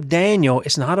final week of Daniel,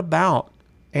 it's not about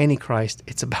Antichrist,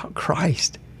 it's about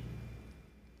Christ.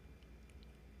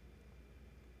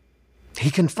 He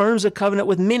confirms a covenant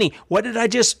with many. What did I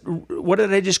just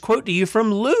quote to you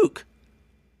from Luke?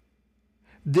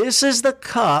 This is the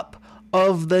cup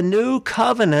of the new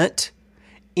covenant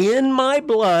in my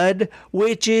blood,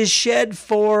 which is shed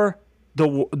for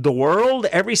the world,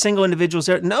 every single individual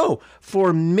there. No,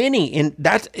 for many. And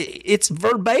it's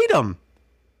verbatim.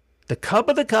 The cup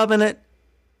of the covenant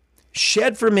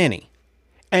shed for many.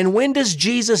 And when does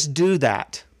Jesus do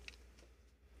that?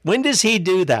 When does he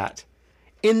do that?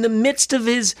 In the midst of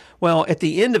at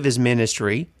the end of his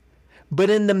ministry, but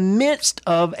in the midst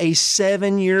of a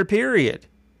 7-year period.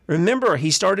 Remember,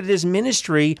 he started his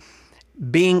ministry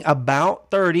being about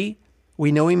 30.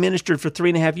 We know he ministered for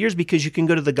 3.5 years because you can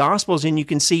go to the Gospels and you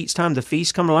can see each time the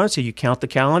feast come along. So you count the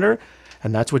calendar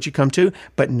and that's what you come to.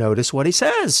 But notice what he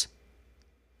says.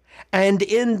 And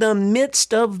in the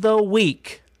midst of the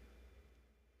week,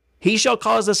 he shall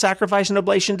cause the sacrifice and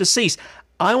oblation to cease.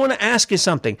 I want to ask you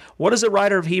something. What does the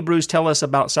writer of Hebrews tell us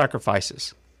about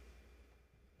sacrifices?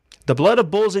 The blood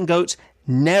of bulls and goats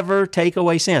never take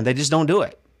away sin. They just don't do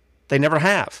it. They never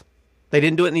have. They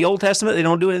didn't do it in the Old Testament. They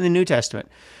don't do it in the New Testament.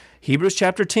 Hebrews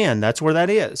chapter 10, that's where that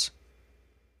is.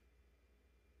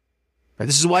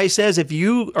 This is why he says if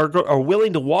you are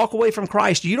willing to walk away from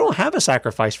Christ, you don't have a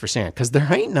sacrifice for sin because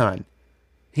there ain't none.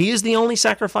 He is the only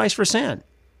sacrifice for sin.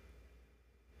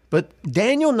 But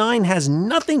Daniel 9 has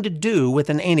nothing to do with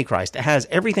an Antichrist. It has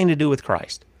everything to do with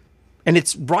Christ. And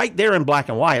it's right there in black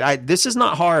and white. This is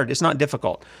not hard. It's not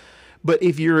difficult. But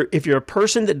if you're a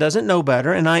person that doesn't know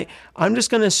better, and I'm just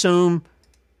going to assume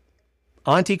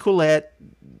Auntie Colette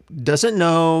doesn't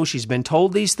know. She's been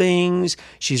told these things.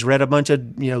 She's read a bunch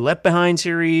of Left Behind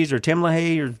series or Tim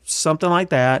LaHaye or something like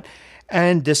that.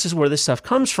 And this is where this stuff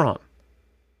comes from.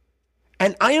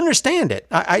 And I understand it.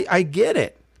 I get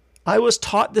it. I was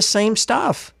taught the same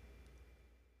stuff.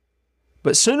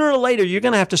 But sooner or later, you're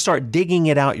going to have to start digging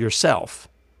it out yourself.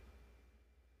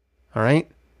 All right?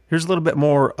 Here's a little bit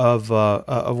more of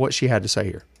what she had to say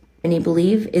here. Many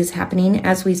believe is happening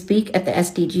as we speak at the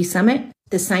SDG Summit.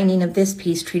 The signing of this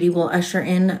peace treaty will usher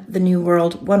in the new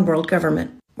world, one world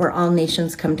government, where all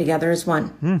nations come together as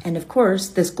one. And of course,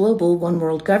 this global one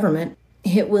world government,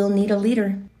 it will need a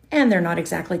leader. And they're not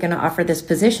exactly going to offer this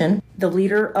position, the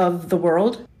leader of the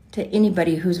world, to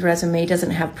anybody whose resume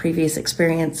doesn't have previous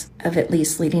experience of at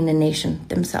least leading a nation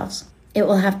themselves. It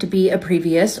will have to be a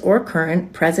previous or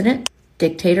current president,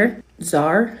 dictator,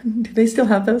 czar, do they still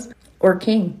have those? Or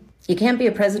king. You can't be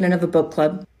a president of a book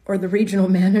club or the regional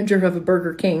manager of a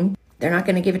Burger King. They're not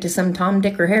going to give it to some Tom,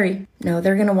 Dick, or Harry. No,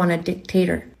 they're going to want a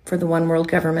dictator for the one world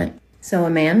government. So a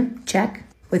man, check,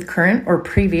 with current or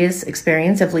previous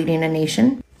experience of leading a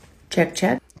nation, check,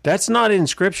 check. That's not in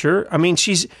Scripture. I mean,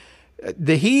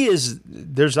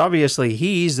 there's obviously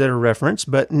he's that are referenced,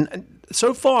 but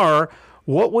so far,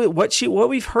 what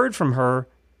we've heard from her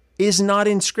is not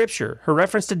in Scripture. Her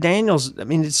reference to Daniel's, I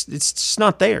mean, it's just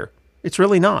not there. It's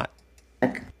really not.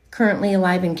 Currently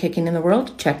alive and kicking in the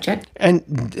world, check, check. And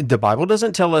the Bible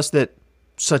doesn't tell us that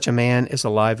such a man is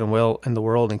alive and well in the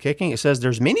world and kicking. It says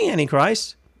there's many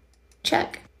antichrists.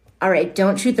 Check. All right,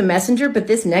 don't shoot the messenger, but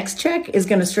this next check is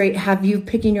going to straight have you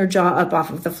picking your jaw up off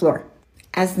of the floor.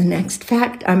 As the next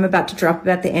fact I'm about to drop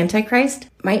about the Antichrist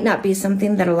might not be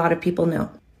something that a lot of people know.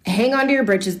 Hang on to your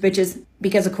britches, bitches,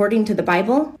 because according to the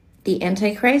Bible, the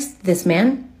Antichrist, this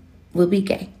man, will be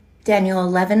gay. Daniel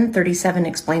 11:37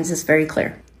 explains this very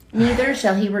clear. Neither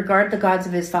shall he regard the gods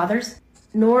of his fathers,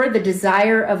 nor the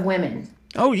desire of women.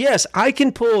 Oh, yes, I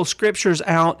can pull scriptures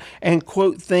out and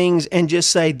quote things and just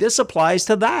say, this applies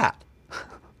to that.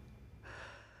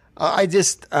 I'm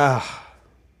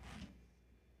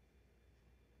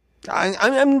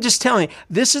just telling you,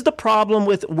 this is the problem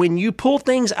with when you pull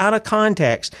things out of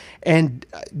context, and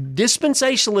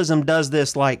dispensationalism does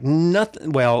this like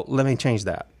nothing. Well, let me change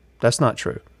that. That's not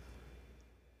true.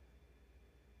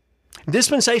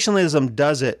 Dispensationalism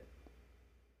does it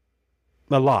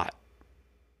a lot.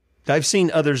 I've seen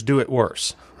others do it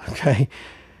worse. Okay.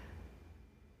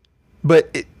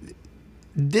 But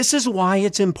this is why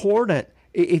it's important.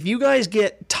 If you guys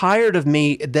get tired of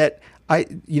me that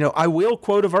I will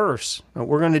quote a verse.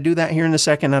 We're going to do that here in a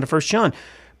second out of 1 John.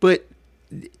 But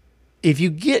if you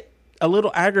get a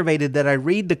little aggravated that I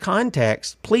read the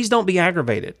context, please don't be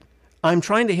aggravated. I'm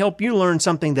trying to help you learn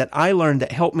something that I learned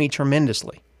that helped me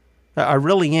tremendously. I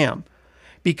really am.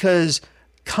 Because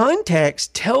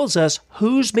context tells us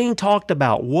who's being talked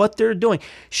about, what they're doing.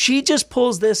 She just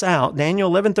pulls this out,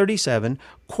 Daniel 11:37,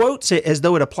 quotes it as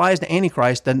though it applies to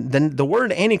Antichrist. Then the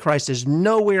word Antichrist is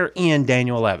nowhere in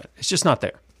Daniel 11. It's just not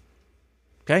there.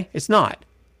 Okay? It's not.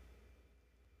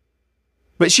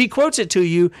 But she quotes it to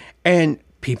you, and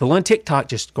people on TikTok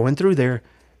just going through there,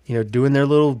 doing their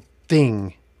little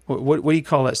thing. What do you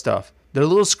call that stuff? Their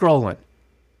little scrolling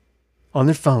on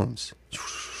their phones.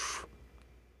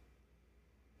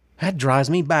 That drives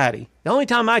me batty. The only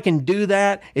time I can do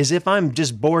that is if I'm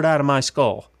just bored out of my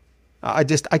skull. I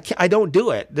don't do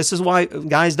it. This is why,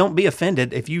 guys, don't be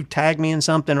offended if you tag me in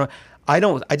something. I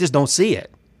just don't see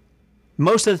it.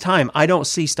 Most of the time, I don't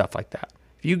see stuff like that.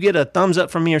 If you get a thumbs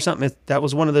up from me or something, that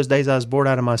was one of those days I was bored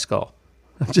out of my skull.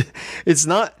 It's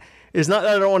not that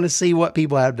I don't want to see what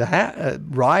people have to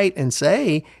write and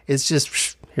say. It's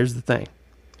just, here's the thing.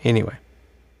 Anyway.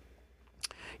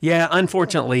 Yeah,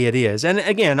 unfortunately it is. And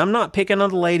again, I'm not picking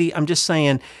on the lady. I'm just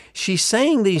saying she's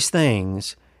saying these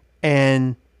things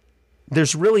and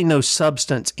there's really no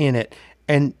substance in it.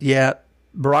 And yeah,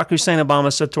 Barack Hussein Obama,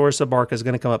 Satoru Sabarka is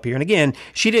going to come up here. And again,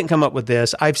 she didn't come up with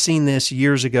this. I've seen this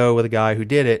years ago with a guy who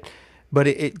did it. But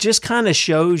it just kind of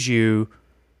shows you...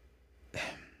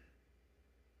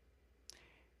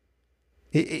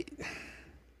 It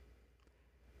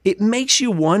makes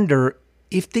you wonder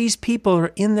if these people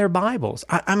are in their Bibles.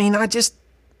 I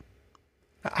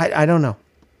don't know.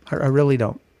 I really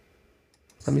don't.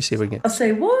 Let me see if we can. I'll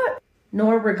say what?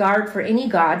 Nor regard for any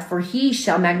God, for he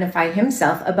shall magnify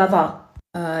himself above all.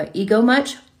 Ego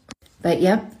much? But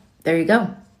yep, there you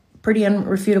go. Pretty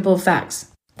unrefutable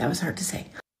facts. That was hard to say.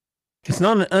 It's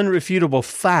not an unrefutable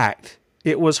fact.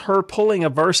 It was her pulling a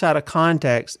verse out of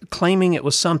context, claiming it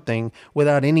was something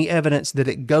without any evidence that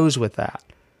it goes with that.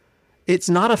 It's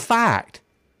not a fact.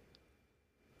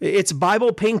 It's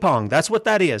Bible ping pong. That's what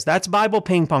that is. That's Bible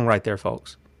ping pong right there,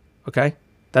 folks. Okay?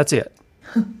 That's it.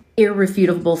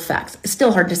 Irrefutable facts.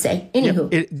 Still hard to say.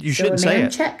 Anywho. Yep, you shouldn't say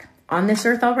it. Check. On this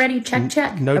earth already,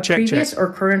 check. No a check, previous check.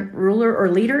 or current ruler or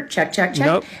leader, check.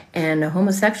 Nope. And a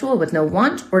homosexual with no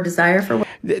want or desire for...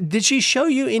 Did she show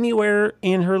you anywhere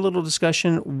in her little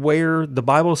discussion where the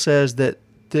Bible says that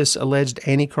this alleged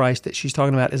Antichrist that she's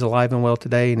talking about is alive and well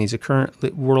today and he's a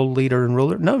current world leader and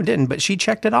ruler? No, it didn't, but she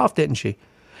checked it off, didn't she?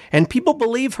 And people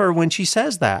believe her when she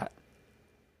says that.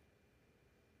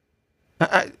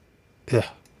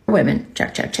 Women,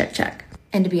 check.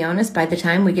 And to be honest, by the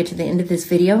time we get to the end of this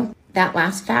video, that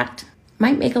last fact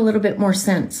might make a little bit more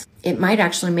sense. It might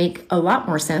actually make a lot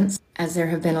more sense, as there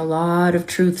have been a lot of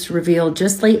truths revealed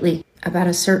just lately about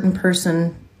a certain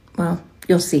person. Well,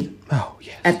 you'll see. Oh,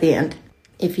 yes. At the end.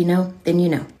 If you know, then you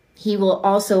know. He will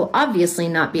also obviously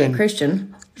not be a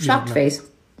Christian. Shocked face.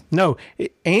 No,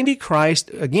 Antichrist,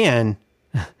 again,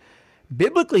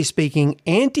 biblically speaking,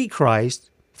 Antichrist,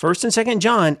 1st and 2nd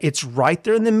John, it's right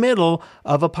there in the middle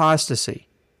of apostasy.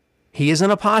 He is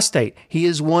an apostate. He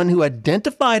is one who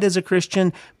identified as a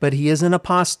Christian, but he is an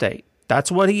apostate.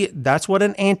 That's what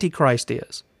an Antichrist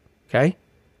is. Okay?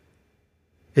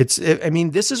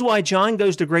 This is why John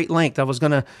goes to great length.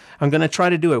 I'm gonna try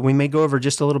to do it. We may go over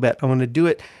just a little bit. I'm going to do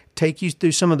it, take you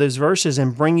through some of those verses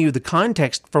and bring you the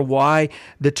context for why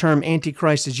the term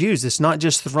Antichrist is used. It's not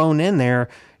just thrown in there,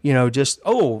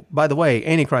 oh, by the way,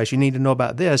 Antichrist, you need to know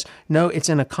about this. No, it's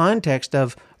in a context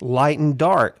of light and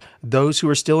dark, those who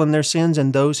are still in their sins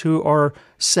and those who are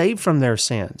saved from their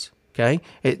sins. Okay?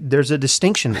 There's a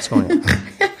distinction that's going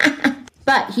on.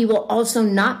 But he will also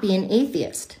not be an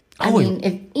atheist.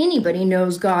 If anybody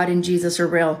knows God and Jesus are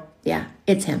real, yeah,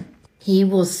 it's him. He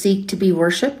will seek to be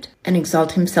worshipped and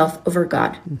exalt himself over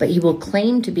God, but he will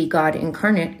claim to be God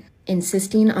incarnate,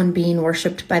 insisting on being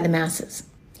worshipped by the masses.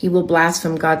 He will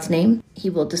blaspheme God's name. He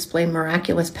will display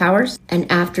miraculous powers.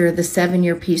 And after the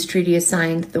 7-year peace treaty is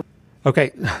signed...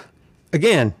 Okay,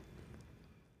 again,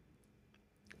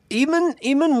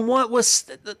 even what was,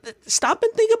 stop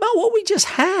and think about what we just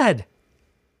had.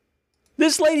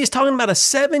 This lady is talking about a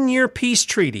 7-year peace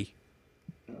treaty.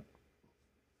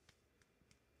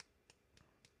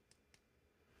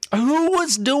 Who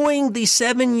was doing the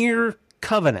 7-year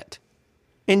covenant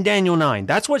in Daniel 9?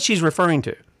 That's what she's referring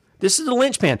to. This is the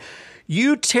linchpin.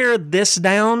 You tear this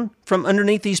down from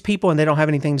underneath these people and they don't have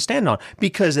anything to stand on,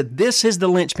 because this is the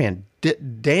linchpin.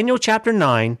 Daniel chapter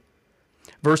 9,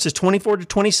 verses 24 to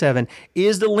 27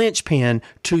 is the linchpin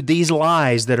to these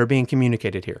lies that are being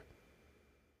communicated here.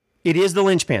 It is the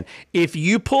linchpin. If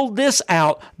you pull this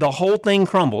out, the whole thing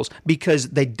crumbles, because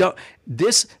they don't.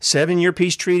 This 7-year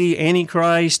peace treaty,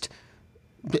 Antichrist,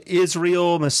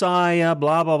 Israel, Messiah,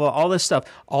 blah, blah, blah, all this stuff,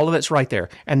 all of it's right there.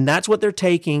 And that's what they're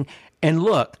taking. And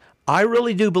look, I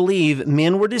really do believe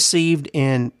men were deceived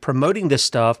in promoting this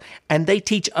stuff, and they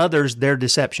teach others their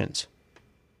deceptions.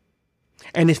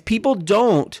 And if people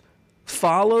don't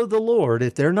follow the Lord,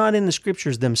 if they're not in the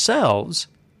scriptures themselves,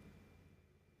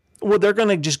 well, they're going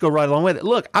to just go right along with it.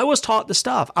 Look, I was taught the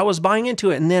stuff. I was buying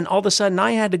into it. And then all of a sudden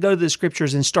I had to go to the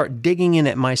scriptures and start digging in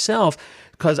it myself,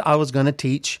 because I was going to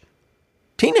teach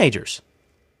teenagers.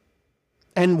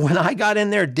 And when I got in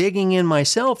there digging in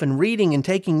myself and reading and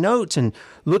taking notes and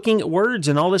looking at words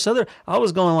and all this other, I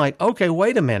was going like, okay,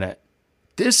 wait a minute.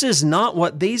 This is not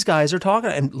what these guys are talking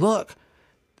about. And look,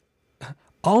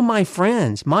 all my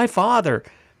friends, my father,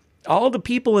 all the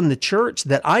people in the church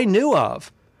that I knew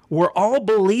of were all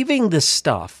believing this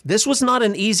stuff. This was not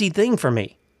an easy thing for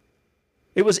me.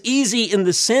 It was easy in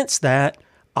the sense that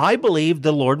I believed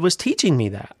the Lord was teaching me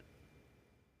that.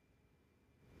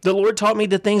 The Lord taught me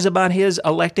the things about His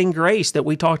electing grace that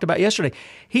we talked about yesterday.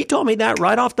 He taught me that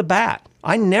right off the bat.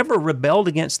 I never rebelled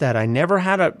against that. I never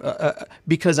had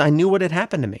because I knew what had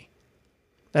happened to me.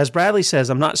 As Bradley says,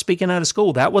 I'm not speaking out of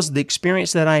school. That was the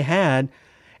experience that I had,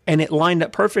 and it lined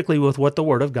up perfectly with what the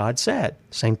Word of God said.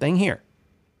 Same thing here.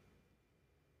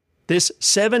 This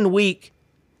 7-week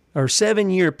or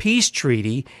 7-year peace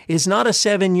treaty is not a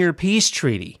 7-year peace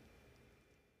treaty.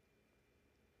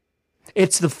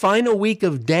 It's the final week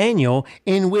of Daniel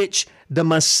in which the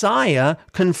Messiah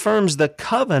confirms the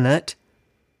covenant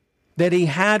that he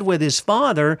had with his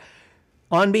Father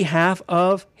on behalf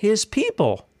of his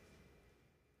people.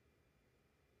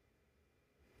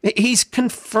 He's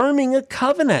confirming a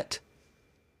covenant.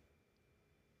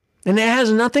 And it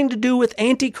has nothing to do with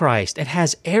Antichrist. It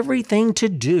has everything to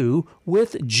do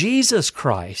with Jesus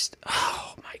Christ.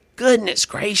 Oh, my goodness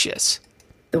gracious.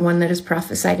 The one that is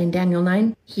prophesied in Daniel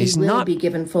 9, he will be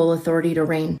given full authority to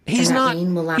reign. He's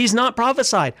not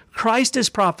prophesied. Christ is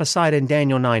prophesied in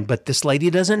Daniel 9, but this lady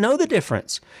doesn't know the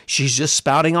difference. She's just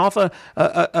spouting off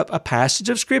a passage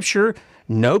of Scripture,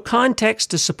 no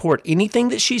context to support anything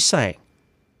that she's saying.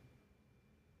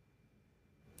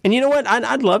 And you know what?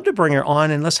 I'd love to bring her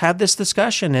on and let's have this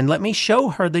discussion and let me show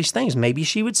her these things. Maybe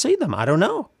she would see them. I don't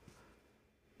know.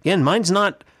 Again, mine's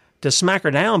not to smack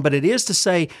her down, but it is to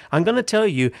say, I'm going to tell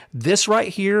you this right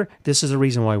here. This is the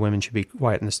reason why women should be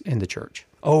quiet in the church.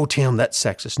 Oh, Tim, that's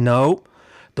sexist. No,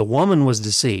 the woman was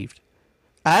deceived.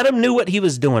 Adam knew what he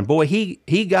was doing. Boy,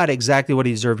 he got exactly what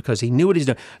he deserved because he knew what he's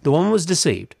doing. The woman was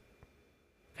deceived.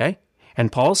 Okay?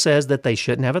 And Paul says that they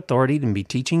shouldn't have authority to be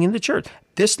teaching in the church.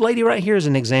 This lady right here is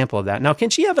an example of that. Now, can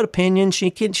she have an opinion?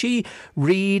 Can she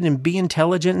read and be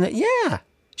intelligent? Yeah,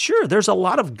 sure. There's a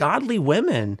lot of godly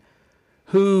women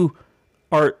who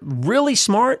are really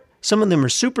smart. Some of them are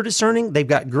super discerning. They've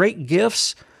got great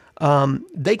gifts.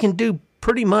 They can do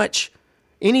pretty much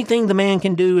anything the man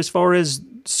can do as far as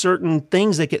certain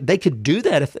things. They could do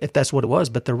that if that's what it was,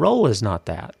 but the role is not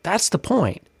that. That's the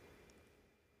point.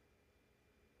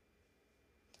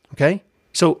 Okay?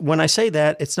 So when I say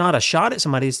that, it's not a shot at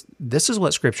somebody. This is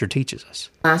what Scripture teaches us.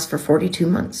 Lasts for 42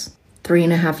 months,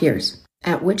 3.5 years,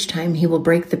 at which time he will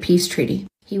break the peace treaty.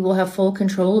 He will have full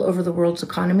control over the world's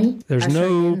economy. There's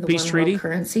no peace treaty.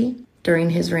 Currency during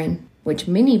his reign, which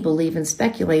many believe and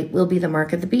speculate will be the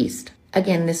mark of the beast.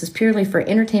 Again, this is purely for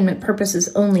entertainment purposes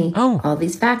only. Oh. All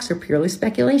these facts are purely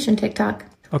speculation, TikTok.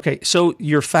 Okay, so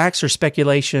your facts are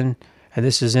speculation, and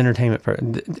this is entertainment.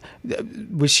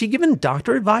 Was she given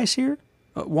doctor advice here?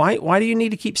 Why do you need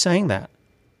to keep saying that?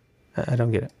 I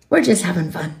don't get it. We're just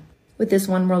having fun. With this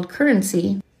one world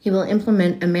currency, he will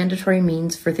implement a mandatory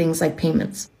means for things like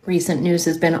payments. Recent news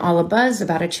has been all abuzz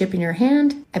about a chip in your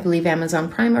hand. I believe Amazon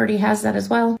Prime already has that as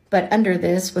well. But under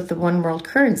this, with the one world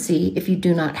currency, if you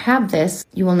do not have this,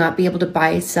 you will not be able to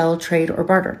buy, sell, trade, or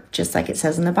barter, just like it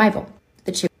says in the Bible.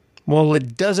 The chip. Well,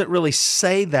 it doesn't really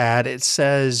say that. It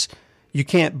says you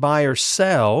can't buy or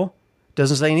sell.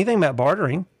 Doesn't say anything about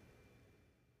bartering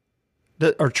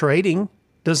or trading.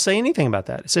 Doesn't say anything about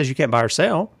that. It says you can't buy or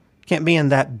sell. Can't be in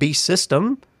that beast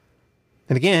system.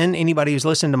 And again, anybody who's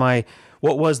listened to my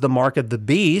What Was the Mark of the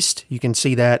Beast, you can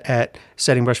see that at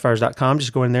settingbrushfires.com.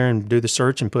 Just go in there and do the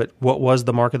search and put What Was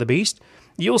the Mark of the Beast.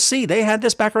 You'll see they had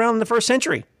this back around in the first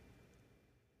century.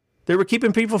 They were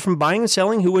keeping people from buying and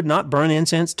selling who would not burn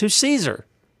incense to Caesar.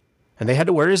 And they had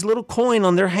to wear his little coin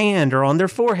on their hand or on their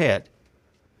forehead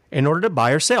in order to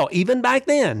buy or sell, even back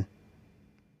then.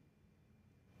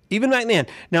 Even back then.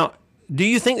 Now, do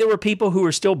you think there were people who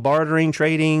were still bartering,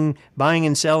 trading, buying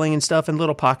and selling and stuff in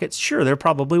little pockets? Sure, there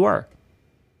probably were.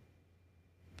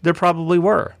 There probably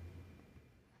were.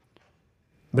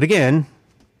 But again,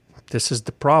 this is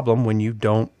the problem when you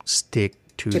don't stick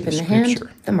to chip the in the scripture.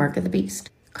 hand, the mark of the beast.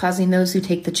 Causing those who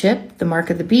take the chip, the mark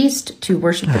of the beast, to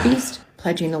worship the beast,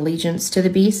 pledging allegiance to the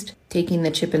beast, taking the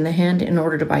chip in the hand in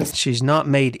order to buy. She's not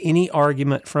made any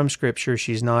argument from Scripture.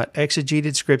 She's not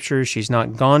exegeted Scripture. She's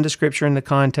not gone to Scripture in the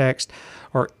context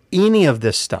or any of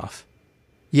this stuff.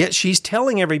 Yet she's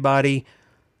telling everybody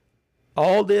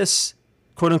all this,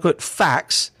 quote-unquote,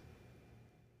 facts,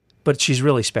 but she's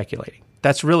really speculating.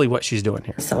 That's really what she's doing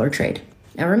here. Sell or trade.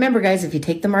 Now remember, guys, if you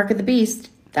take the mark of the beast,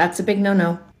 that's a big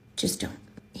no-no. Just don't.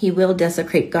 He will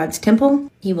desecrate God's temple.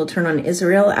 He will turn on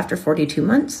Israel after 42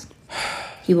 months.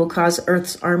 He will cause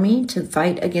Earth's army to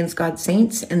fight against God's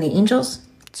saints and the angels.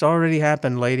 It's already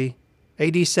happened, lady.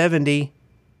 AD 70.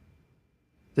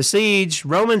 The siege.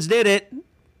 Romans did it.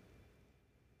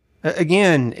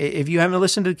 Again, if you haven't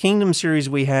listened to the Kingdom series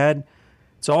we had,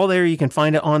 it's all there. You can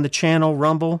find it on the channel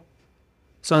Rumble.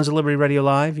 Sons of Liberty Radio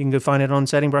Live. You can go find it on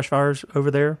Setting Brush Fires over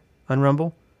there on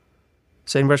Rumble.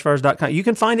 SettingBrushFires.com. You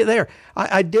can find it there.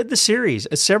 I did the series,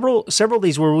 several of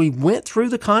these where we went through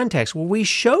the context, where we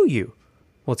show you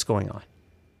what's going on.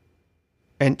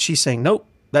 And she's saying, nope,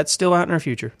 that's still out in our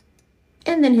future.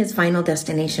 And then his final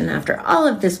destination, after all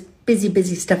of this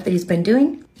busy stuff that he's been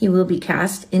doing, he will be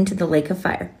cast into the lake of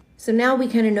fire. So now we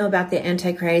kind of know about the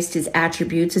Antichrist, his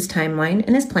attributes, his timeline,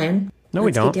 and his plan. No, Let's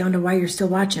we don't. get down to why you're still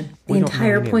watching. The We don't know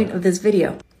entire any of point that. of this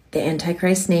video. The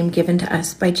Antichrist name given to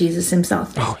us by Jesus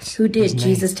himself. Oh, Who did his name.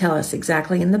 Jesus tell us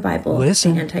exactly in the Bible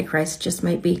Listen. the Antichrist just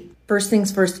might be? First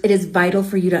things first, it is vital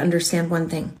for you to understand one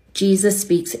thing. Jesus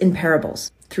speaks in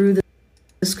parables through the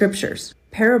scriptures.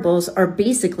 Parables are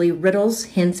basically riddles,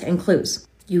 hints, and clues.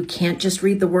 You can't just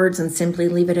read the words and simply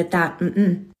leave it at that.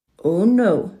 Oh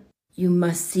no. You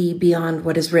must see beyond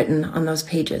what is written on those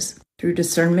pages. Through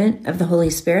discernment of the Holy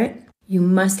Spirit, you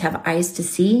must have eyes to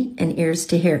see and ears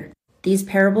to hear. These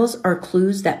parables are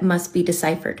clues that must be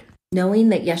deciphered. Knowing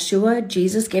that Yeshua,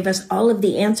 Jesus, gave us all of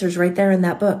the answers right there in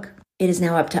that book, it is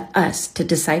now up to us to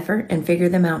decipher and figure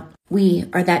them out. We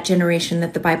are that generation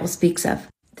that the Bible speaks of.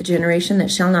 The generation that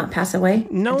shall not pass away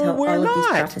No, until we're all of these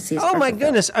not. prophecies Oh are my fulfilled.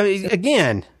 goodness. I mean,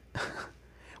 again,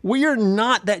 we are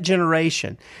not that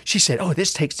generation. She said, oh,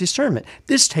 this takes discernment.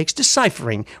 This takes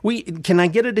deciphering. Can I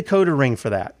get a decoder ring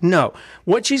for that? No.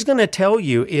 What she's going to tell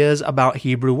you is about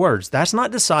Hebrew words. That's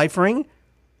not deciphering.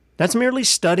 That's merely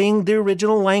studying the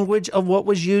original language of what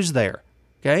was used there.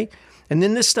 Okay? And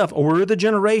then this stuff, we're the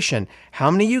generation.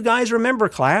 How many of you guys remember,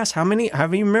 class? How many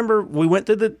you remember we went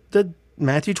through the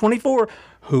Matthew 24?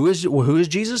 Who is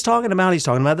Jesus talking about? He's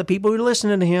talking about the people who are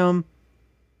listening to him.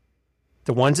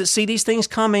 The ones that see these things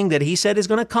coming that he said is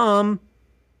going to come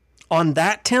on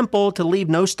that temple to leave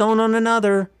no stone on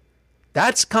another.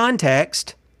 That's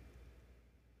context.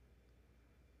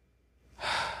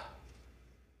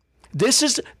 This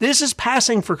is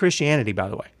passing for Christianity, by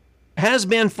the way. Has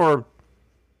been for,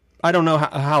 I don't know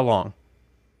how long.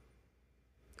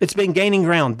 It's been gaining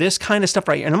ground. This kind of stuff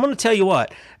right here. And I'm going to tell you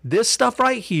what. This stuff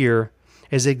right here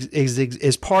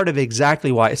is part of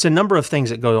exactly why. It's a number of things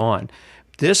that go on.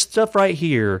 This stuff right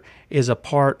here is a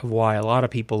part of why a lot of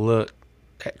people look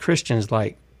at Christians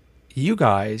like, you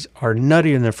guys are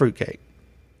nuttier than a fruitcake.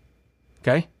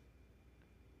 Okay?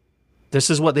 This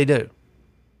is what they do.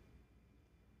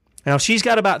 Now, she's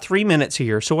got about 3 minutes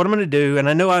here. So what I'm going to do, and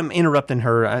I know I'm interrupting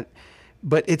her,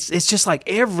 but it's just like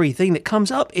everything that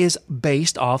comes up is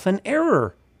based off an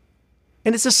error.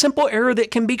 And it's a simple error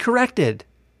that can be corrected.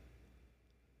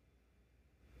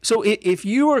 So if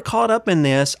you are caught up in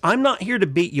this, I'm not here to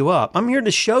beat you up. I'm here to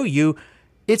show you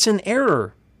it's an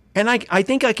error. And I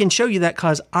think I can show you that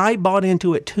because I bought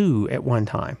into it too at one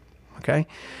time. Okay?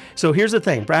 So here's the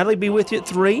thing. Bradley be with you at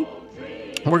 3.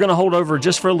 We're going to hold over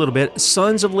just for a little bit.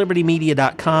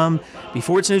 sonsoflibertymedia.com,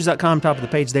 beforeitsnews.com, top of the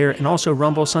page there, and also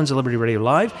Rumble, Sons of Liberty Radio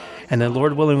Live. And then,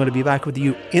 Lord willing, we're going to be back with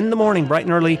you in the morning, bright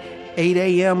and early, 8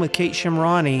 a.m. with Kate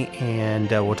Shimrani, and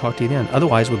we'll talk to you then.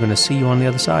 Otherwise, we're going to see you on the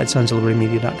other side,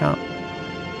 sonsoflibertymedia.com.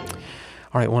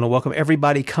 All right, I want to welcome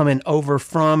everybody coming over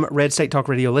from Red State Talk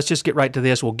Radio. Let's just get right to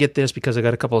this. We'll get this because I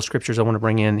got a couple of scriptures I want to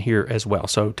bring in here as well.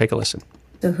 So take a listen.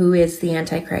 So who is the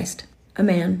Antichrist? A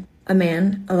man,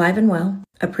 alive and well,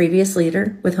 a previous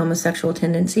leader with homosexual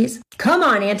tendencies. Come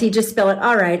on, Auntie, just spell it.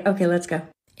 All right, okay, let's go.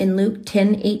 In Luke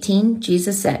 10:18,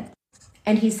 Jesus said,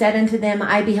 "And he said unto them,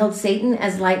 I beheld Satan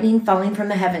as lightning falling from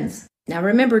the heavens." Now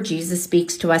remember, Jesus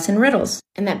speaks to us in riddles,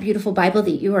 and that beautiful Bible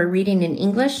that you are reading in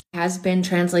English has been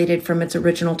translated from its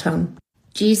original tone.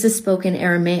 Jesus spoke in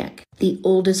Aramaic, the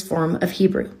oldest form of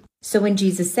Hebrew. So when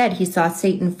Jesus said he saw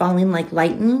Satan falling like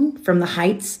lightning from the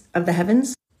heights of the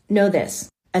heavens, know this,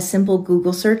 a simple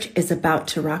Google search is about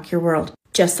to rock your world,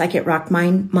 just like it rocked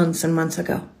mine months and months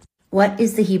ago. What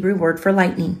is the Hebrew word for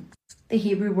lightning? The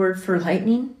Hebrew word for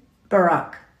lightning?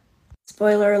 Barak.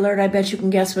 Spoiler alert, I bet you can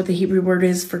guess what the Hebrew word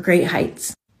is for great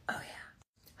heights. Oh, yeah.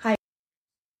 Hi.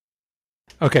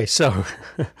 Okay, so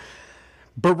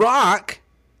Barack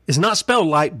is not spelled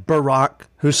like Barack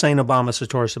Hussein Obama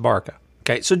Sator Sabarka.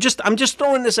 Okay, so I'm just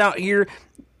throwing this out here.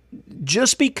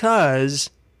 Just because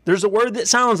there's a word that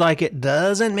sounds like it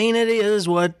doesn't mean it is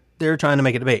what they're trying to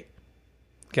make it to be.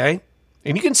 Okay?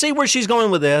 And you can see where she's going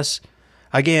with this.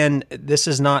 Again, this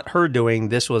is not her doing.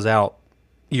 This was out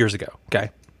years ago.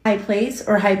 Okay? High place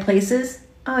or high places?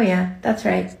 Oh, yeah, that's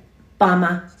right.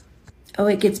 Bama. Oh,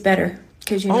 it gets better.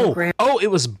 Because you know Graham. Oh,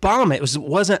 it was Bama. It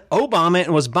wasn't Obama.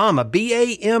 It was Bama.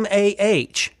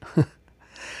 B-A-M-A-H.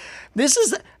 This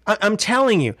is, I'm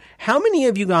telling you, how many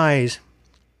of you guys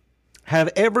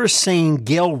have ever seen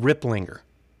Gail Riplinger?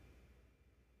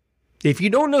 If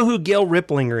you don't know who Gail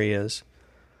Riplinger is,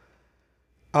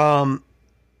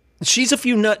 she's a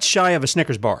few nuts shy of a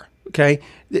Snickers bar. Okay,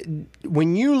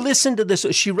 when you listen to this,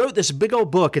 she wrote this big old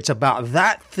book. It's about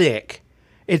that thick.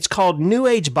 It's called New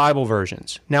Age Bible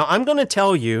Versions. Now, I'm going to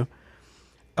tell you,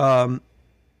 I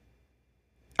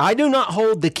do not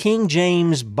hold the King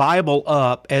James Bible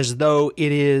up as though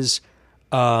it is,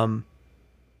 it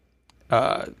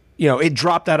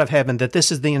dropped out of heaven, that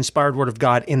this is the inspired word of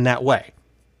God in that way.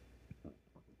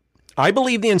 I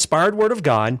believe the inspired word of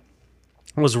God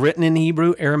was written in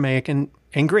Hebrew, Aramaic, and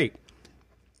Greek.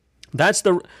 That's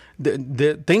the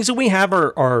things that we have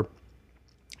are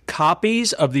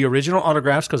copies of the original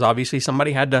autographs, because obviously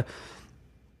somebody had to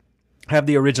have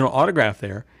the original autograph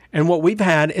there. And what we've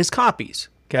had is copies,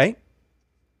 okay?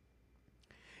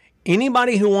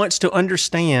 Anybody who wants to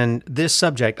understand this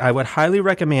subject, I would highly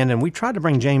recommend, and we tried to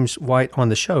bring James White on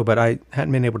the show, but I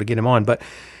hadn't been able to get him on, but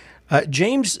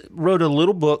James wrote a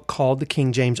little book called The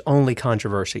King James Only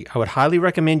Controversy. I would highly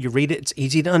recommend you read it. It's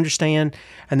easy to understand.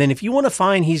 And then if you want to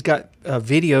find, he's got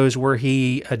videos where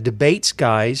he debates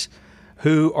guys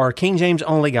who are King James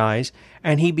only guys,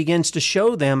 and he begins to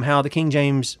show them how the King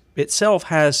James itself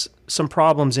has some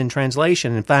problems in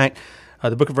translation. In fact,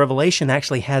 the book of Revelation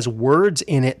actually has words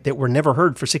in it that were never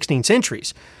heard for 16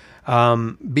 centuries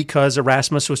because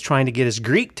Erasmus was trying to get his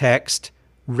Greek text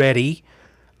ready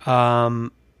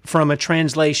from a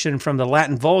translation from the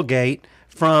Latin Vulgate,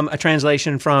 from a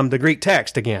translation from the Greek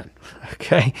text again.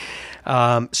 Okay?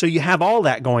 So you have all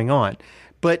that going on.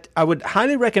 But I would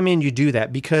highly recommend you do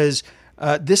that because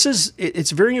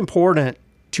it's very important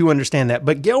to understand that.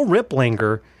 But Gail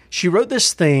Riplinger, she wrote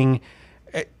this thing.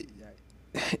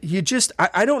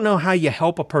 I don't know how you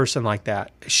help a person like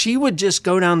that. She would just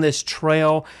go down this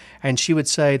trail and she would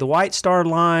say the White Star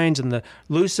Lines and the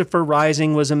Lucifer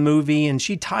Rising was a movie, and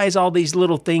she ties all these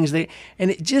little things and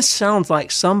it just sounds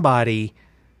like somebody.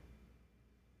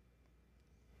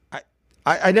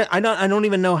 I don't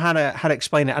even know how to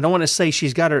explain it. I don't want to say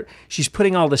she's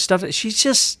putting all this stuff. She's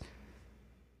just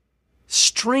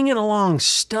stringing along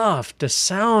stuff to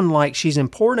sound like she's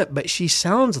important, but she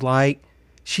sounds like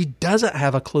she doesn't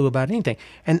have a clue about anything.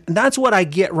 And that's what I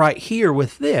get right here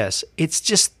with this. It's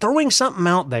just throwing something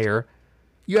out there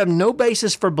you have no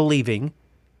basis for believing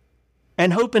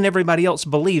and hoping everybody else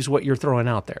believes what you're throwing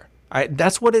out there.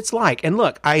 That's what it's like. And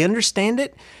look, I understand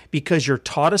it because you're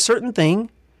taught a certain thing,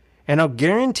 and I'll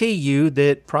guarantee you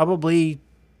that probably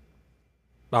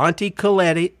Auntie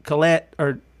Colette,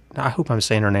 or I hope I'm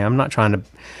saying her name. I'm not trying to.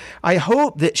 I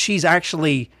hope that she's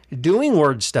actually doing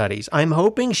word studies. I'm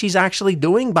hoping she's actually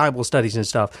doing Bible studies and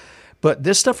stuff. But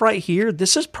this stuff right here,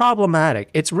 this is problematic.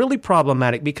 It's really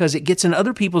problematic because it gets in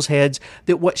other people's heads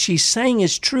that what she's saying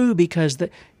is true because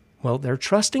they're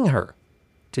trusting her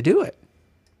to do it.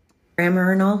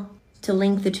 Grammar and all. To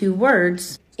link the two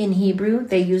words, in Hebrew,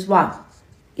 they use wa,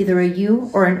 either a U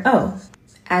or an O,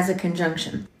 as a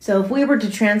conjunction. So if we were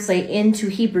to translate into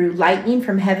Hebrew lightning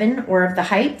from heaven or of the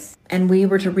heights, and we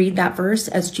were to read that verse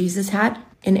as Jesus had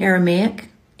in Aramaic,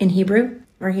 in Hebrew,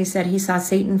 where he said he saw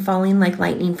Satan falling like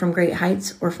lightning from great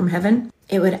heights or from heaven,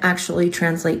 it would actually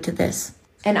translate to this.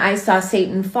 And I saw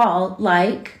Satan fall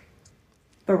like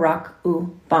Barack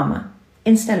Obama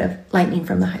instead of lightning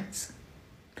from the heights.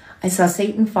 I saw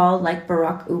Satan fall like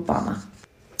Barack Obama.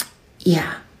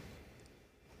 Yeah.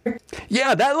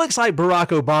 Yeah, that looks like Barack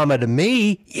Obama to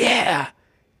me. Yeah.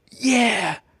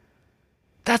 Yeah.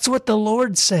 That's what the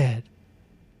Lord said.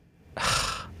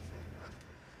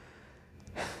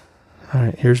 All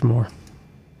right, here's more.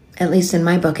 At least in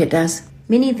my book it does.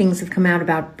 Many things have come out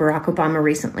about Barack Obama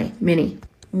recently. Many.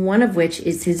 One of which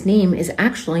is his name is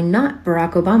actually not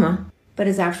Barack Obama, but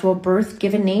his actual birth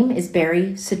given name is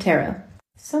Barry Soetoro.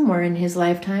 Somewhere in his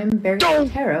lifetime, Barry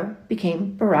Soetoro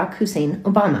became Barack Hussein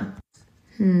Obama.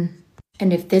 And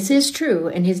if this is true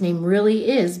and his name really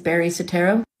is Barry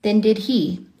Soetoro, then did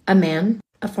he, a man,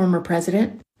 a former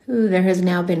president, who there has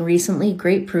now been recently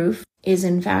great proof is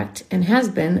in fact and has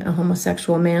been a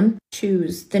homosexual man,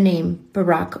 choose the name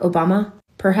Barack Obama,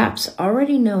 perhaps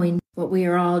already knowing what we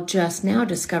are all just now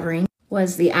discovering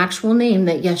was the actual name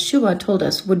that Yeshua told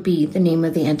us would be the name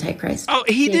of the Antichrist. Oh,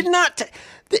 he did not.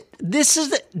 This is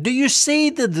the. Do you see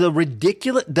the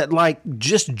ridiculous that like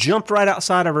just jumped right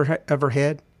outside of her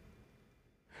head?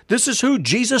 This is who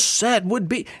Jesus said would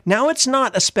be. Now it's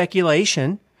not a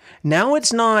speculation. Now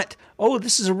it's not, oh,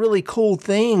 this is a really cool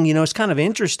thing. You know, it's kind of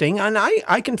interesting. And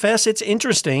I confess it's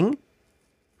interesting.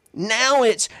 Now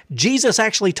it's Jesus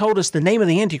actually told us the name of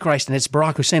the Antichrist, and it's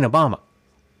Barack Hussein Obama.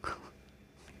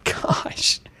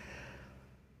 Gosh.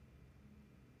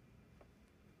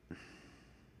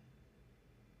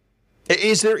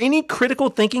 Is there any critical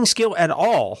thinking skill at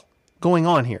all going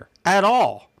on here? At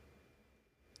all?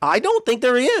 I don't think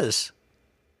there is.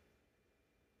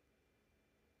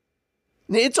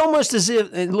 It's almost as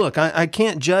if, look, I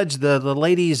can't judge the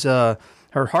lady's, her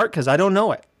heart because I don't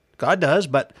know it. God does,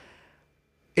 but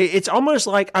it's almost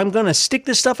like I'm going to stick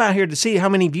this stuff out here to see how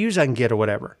many views I can get or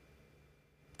whatever.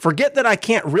 Forget that I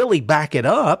can't really back it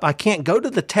up. I can't go to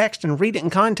the text and read it in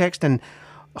context and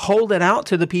hold it out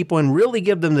to the people and really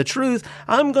give them the truth.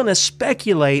 I'm going to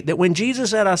speculate that when Jesus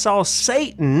said, I saw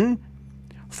Satan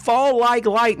fall like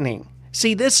lightning.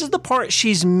 See, this is the part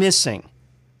she's missing.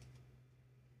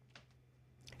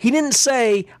 He didn't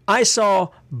say, I saw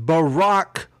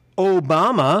Barack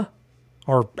Obama,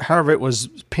 or however it was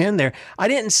penned there. I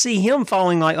didn't see him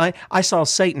falling like lightning. I saw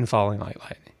Satan falling like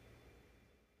lightning.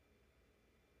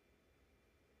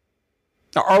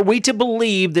 Are we to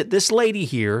believe that this lady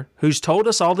here, who's told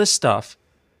us all this stuff,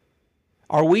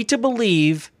 are we to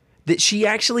believe that she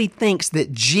actually thinks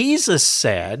that Jesus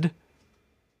said,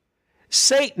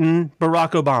 Satan,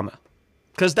 Barack Obama?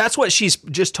 Because that's what she's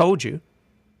just told you.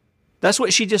 That's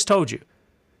what she just told you.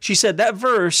 She said that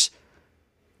verse,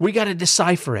 we got to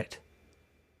decipher it.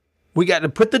 We got to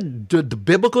put the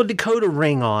biblical decoder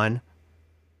ring on.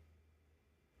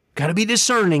 Got to be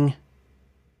discerning.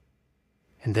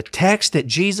 And the text that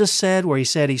Jesus said, where he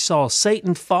said he saw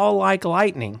Satan fall like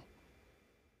lightning,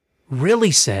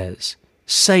 really says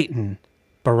Satan,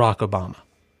 Barack Obama.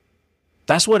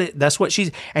 That's what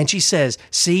she's, and she says,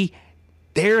 see,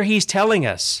 there he's telling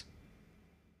us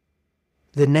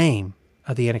the name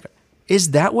of the Antichrist.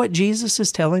 Is that what Jesus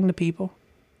is telling the people?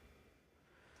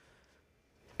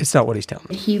 It's not what he's telling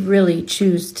them. He really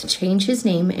chose to change his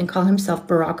name and call himself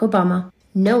Barack Obama,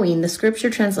 knowing the scripture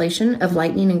translation of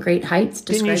lightning and great heights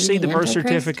describing Didn't you see the birth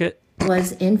certificate?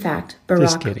 Was in fact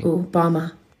Barack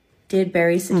Obama. Did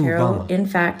Barry Soetoro in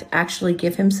fact actually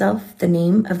give himself the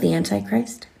name of the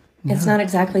Antichrist? No. It's not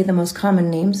exactly the most common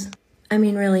names. I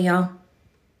mean, really, y'all,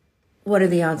 what are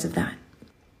the odds of that?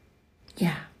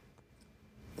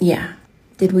 Yeah.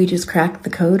 Did we just crack the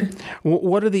code?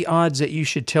 What are the odds that you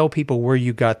should tell people where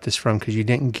you got this from because you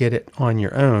didn't get it on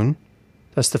your own?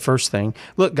 That's the first thing.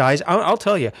 Look, guys, I'll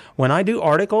tell you, when I do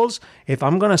articles, if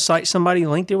I'm going to cite somebody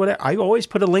linked or whatever, I always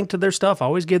put a link to their stuff. I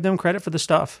always give them credit for the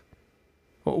stuff.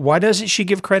 Why doesn't she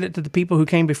give credit to the people who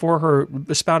came before her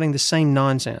spouting the same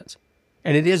nonsense?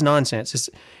 And it is nonsense.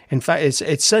 In fact,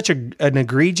 it's such an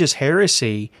egregious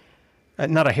heresy,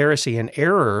 not a heresy, an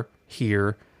error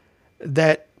here,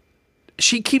 that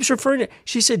she keeps referring to.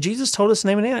 She said, Jesus told us the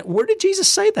name of the Antichrist. Where did Jesus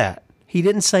say that? He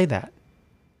didn't say that.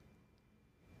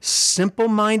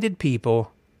 Simple-minded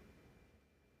people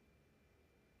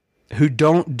who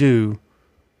don't do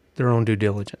their own due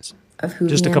diligence. Of who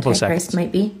just the a couple Antichrist of seconds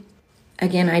might be.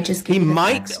 Again, I just gave he you the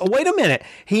might. facts. Wait a minute.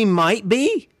 He might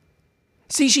be.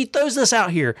 See, she throws this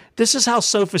out here. This is how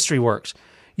sophistry works.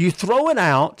 You throw it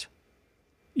out.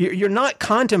 You're not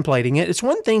contemplating it. It's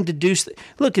one thing to do.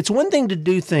 Look, it's one thing to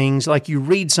do things like you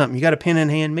read something. You got a pen in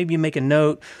hand. Maybe you make a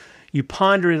note. You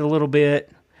ponder it a little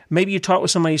bit. maybe you talk with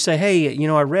somebody, you say, hey,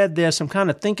 I read this, I'm kind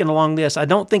of thinking along this. I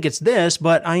don't think it's this,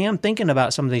 but I am thinking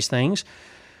about some of these things.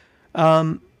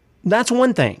 That's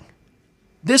one thing.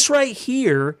 This right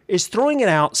here is throwing it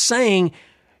out, saying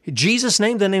Jesus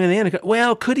named the name of the Antichrist.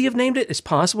 Well, could he have named it? It's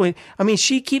possible. I mean,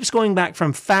 she keeps going back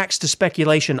from facts to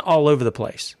speculation all over the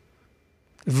place.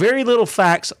 Very little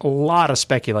facts, a lot of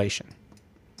speculation.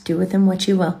 Do with him what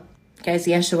you will. Guys,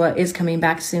 Yeshua is coming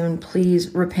back soon.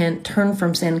 Please repent, turn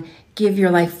from sin, give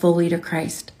your life fully to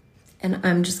Christ. And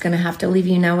I'm just going to have to leave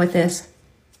you now with this.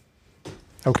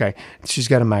 Okay, she's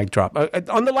got a mic drop.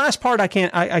 On the last part, I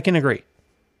can agree.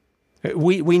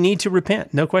 We need to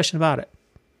repent, no question about it.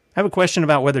 I have a question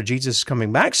about whether Jesus is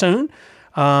coming back soon,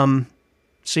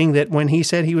 seeing that when he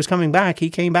said he was coming back, he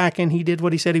came back and he did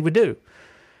what he said he would do.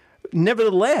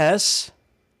 Nevertheless,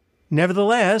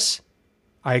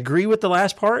 I agree with the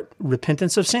last part,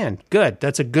 repentance of sin. Good,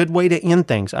 that's a good way to end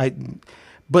things.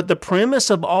 But the premise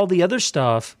of all the other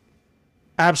stuff,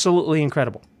 absolutely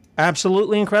incredible.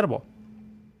 Absolutely incredible.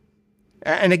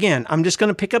 And again, I'm just going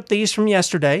to pick up these from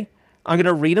yesterday. I'm going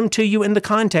to read them to you in the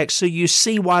context so you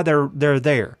see why they're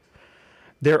there.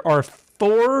 There are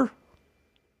 4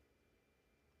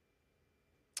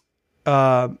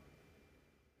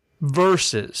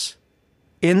 verses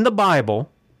in the Bible,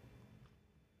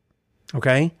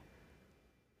 okay,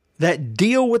 that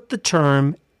deal with the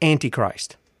term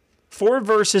Antichrist. 4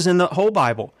 verses in the whole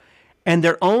Bible, and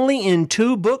they're only in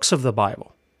 2 books of the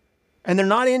Bible. And they're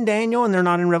not in Daniel and they're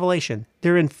not in Revelation.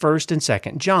 They're in 1st and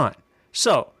 2nd John.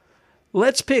 So,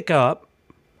 let's pick up,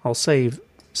 I'll save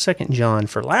 2nd John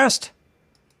for last.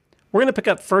 We're going to pick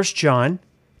up 1 John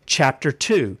chapter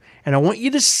 2. And I want you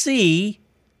to see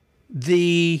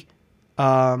the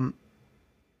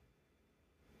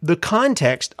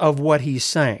context of what he's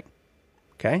saying.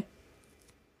 Okay?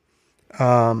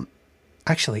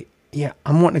 Actually, yeah,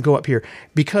 I'm wanting to go up here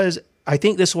because I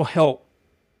think this will help.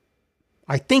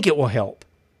 I think it will help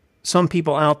some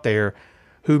people out there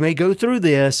who may go through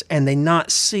this and they not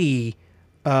see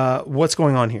what's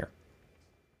going on here.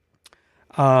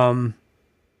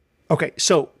 Okay,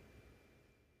 so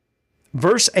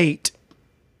verse 8,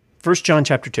 1 John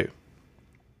chapter 2.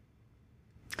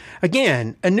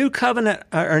 Again, a new covenant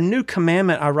or a new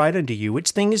commandment I write unto you,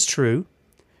 which thing is true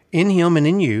in him and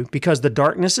in you, because the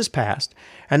darkness is past,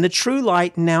 and the true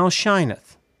light now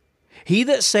shineth. He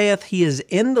that saith he is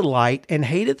in the light and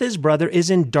hateth his brother is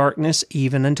in darkness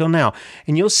even until now.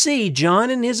 And you'll see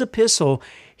John in his epistle,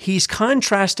 he's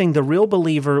contrasting the real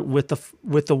believer with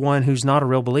the one who's not a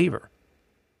real believer.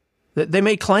 They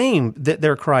may claim that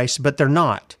they're Christ, but they're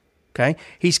not. Okay?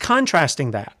 He's contrasting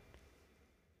that.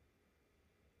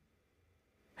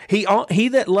 He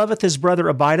that loveth his brother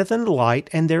abideth in the light,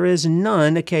 and there is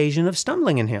none occasion of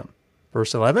stumbling in him.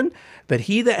 Verse 11, but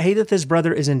he that hateth his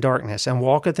brother is in darkness, and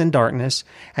walketh in darkness,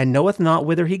 and knoweth not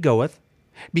whither he goeth,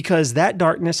 because that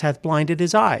darkness hath blinded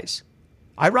his eyes.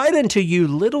 I write unto you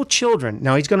little children.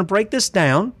 Now he's going to break this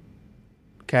down,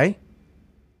 okay,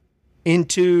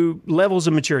 into levels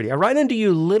of maturity. I write unto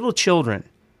you little children,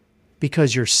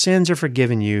 because your sins are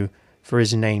forgiven you for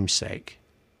his name's sake.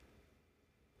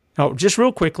 Now, just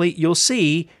real quickly, you'll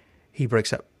see he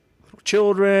breaks up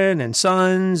children and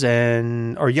sons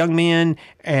or young men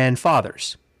and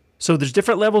fathers. So there's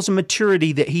different levels of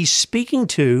maturity that he's speaking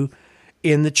to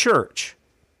in the church.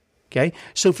 Okay?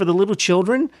 So for the little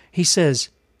children, he says,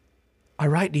 I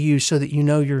write to you so that you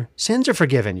know your sins are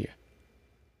forgiven you.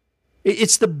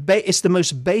 It's the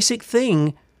most basic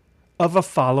thing of a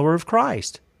follower of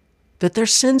Christ, that their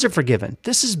sins are forgiven.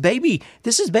 This is baby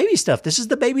stuff. This is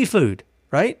the baby food,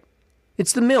 right?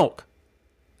 It's the milk.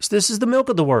 This is the milk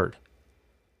of the word.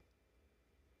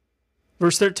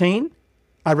 Verse 13,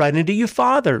 I write unto you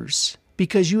fathers,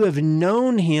 because you have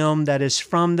known him that is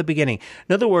from the beginning.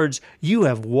 In other words, you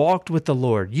have walked with the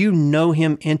Lord. You know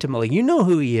him intimately. You know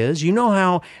who he is. You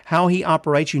know how he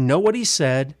operates. You know what he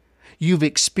said. You've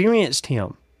experienced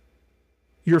him.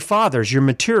 You're fathers. You're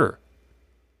mature.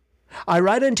 I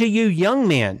write unto you young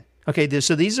men. Okay,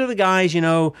 so these are the guys,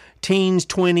 teens,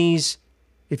 20s,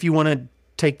 if you want to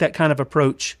take that kind of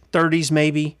approach, 30s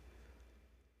maybe.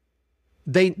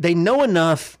 They know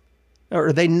enough,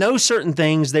 or they know certain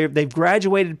things. They've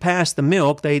graduated past the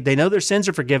milk. They know their sins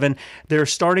are forgiven. They're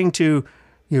starting to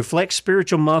flex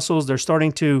spiritual muscles. They're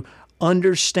starting to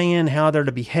understand how they're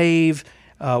to behave,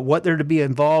 what they're to be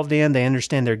involved in. They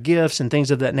understand their gifts and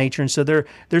things of that nature. And so they're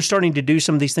starting to do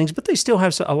some of these things, but they still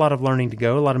have a lot of learning to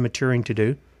go, a lot of maturing to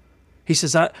do. He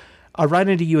says, I write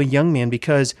unto you a young man,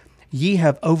 because ye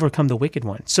have overcome the wicked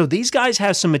one. So these guys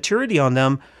have some maturity on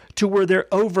them to where they're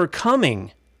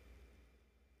overcoming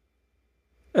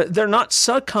They're not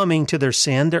succumbing to their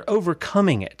sin, they're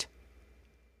overcoming it.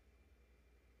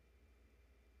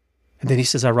 And then he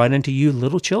says, I write unto you,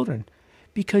 little children,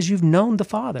 because you've known the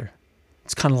Father.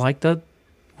 It's kind of like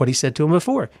what he said to him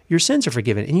before. Your sins are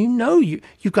forgiven. And you know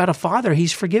you've got a Father.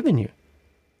 He's forgiven you.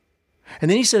 And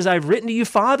then he says, I've written to you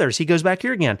fathers. He goes back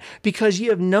here again. Because ye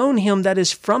have known him that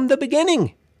is from the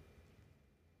beginning.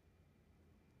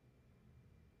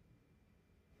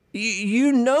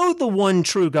 You know the one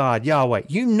true God, Yahweh.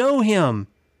 You know him.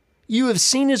 You have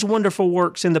seen his wonderful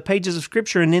works in the pages of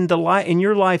Scripture and in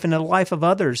your life and in the life of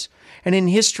others and in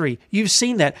history. You've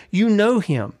seen that. You know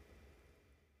him.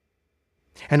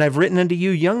 And I've written unto you,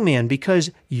 young men,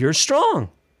 because you're strong.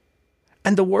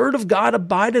 And the word of God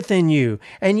abideth in you,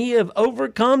 and ye have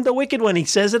overcome the wicked one. He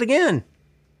says it again.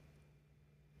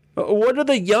 What are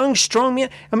the young, strong men?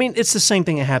 I mean, it's the same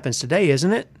thing that happens today,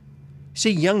 isn't it?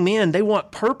 See, young men, they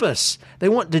want purpose. They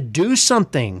want to do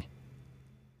something.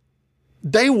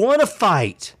 They want to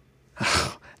fight.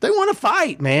 They want to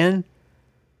fight, man.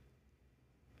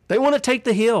 They want to take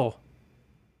the hill.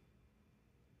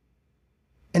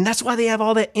 And that's why they have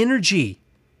all that energy.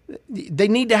 They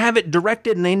need to have it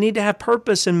directed, and they need to have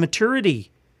purpose and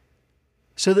maturity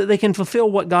so that they can fulfill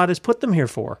what God has put them here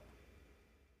for.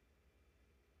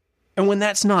 And when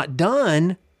that's not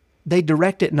done, they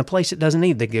direct it in a place it doesn't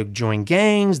need. They go join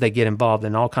gangs, they get involved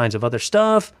in all kinds of other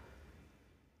stuff,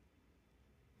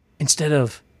 instead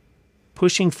of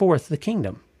pushing forth the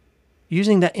kingdom,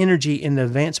 using that energy in the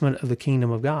advancement of the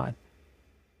kingdom of God.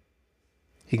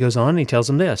 He goes on and he tells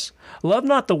them this, love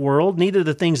not the world, neither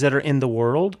the things that are in the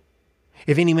world.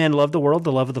 If any man love the world,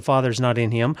 the love of the Father is not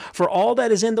in him. For all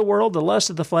that is in the world, the lust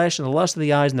of the flesh and the lust of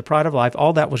the eyes and the pride of life,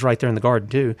 all that was right there in the garden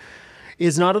too,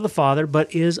 is not of the Father,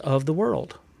 but is of the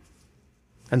world.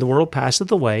 And the world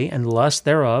passeth away, and the lust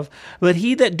thereof, but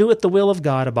he that doeth the will of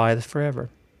God abideth forever.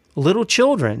 Little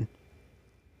children,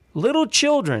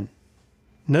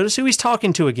 notice who he's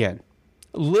talking to again.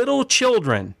 Little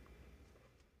children,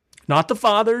 not the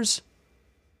fathers,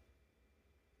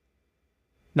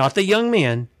 not the young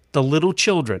men, the little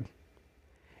children.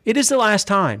 It is the last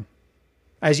time.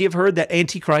 As ye have heard that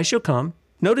Antichrist shall come.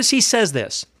 Notice he says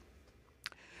this.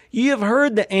 Ye have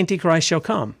heard that Antichrist shall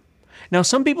come. Now,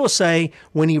 some people say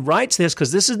when he writes this,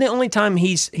 because this is the only time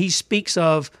he speaks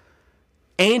of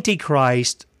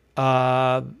Antichrist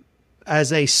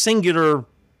as a singular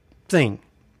thing,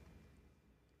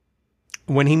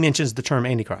 when he mentions the term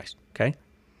Antichrist, okay?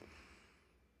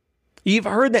 You've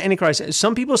heard the Antichrist.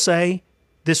 Some people say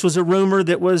this was a rumor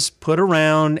that was put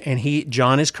around and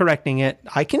John is correcting it.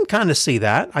 I can kind of see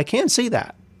that. I can see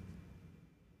that.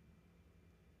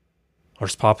 Or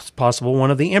it's possible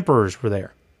one of the emperors were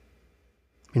there.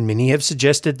 And many have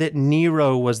suggested that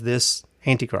Nero was this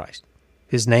Antichrist.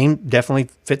 His name definitely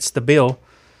fits the bill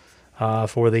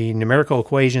for the numerical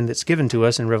equation that's given to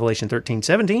us in Revelation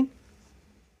 13:17.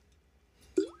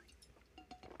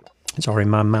 Sorry,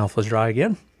 my mouth was dry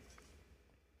again.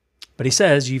 But he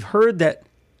says, you've heard that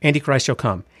Antichrist shall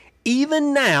come.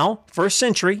 Even now, first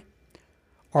century,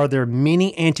 are there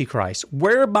many Antichrists,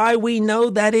 whereby we know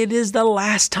that it is the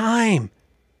last time.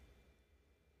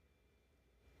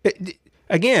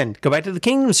 Again, go back to the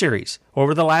Kingdom series,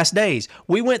 over the last days.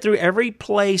 We went through every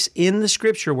place in the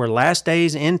Scripture where last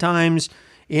days, end times,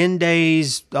 end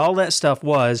days, all that stuff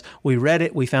was. We read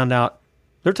it, we found out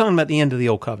they're talking about the end of the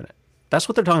Old Covenant. That's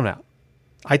what they're talking about.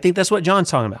 I think that's what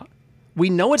John's talking about. We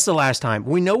know it's the last time.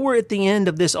 We know we're at the end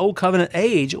of this Old Covenant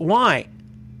age. Why?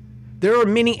 There are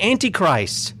many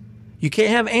Antichrists. You can't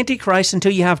have Antichrist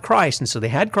until you have Christ. And so they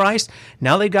had Christ,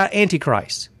 now they've got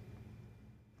Antichrist.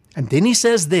 And then he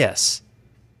says this.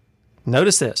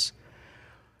 Notice this.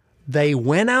 They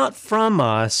went out from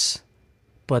us,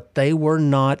 but they were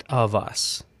not of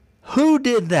us. Who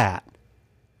did that?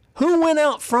 Who went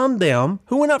out from them?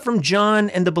 Who went out from John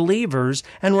and the believers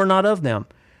and were not of them?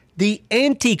 The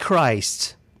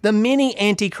Antichrists, the many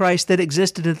Antichrists that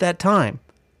existed at that time.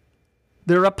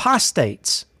 They're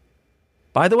apostates.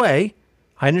 By the way,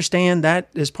 I understand that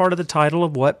is part of the title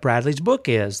of what Bradley's book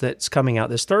is that's coming out,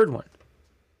 this third one.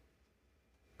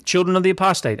 Children of the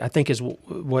Apostate, I think is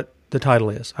what the title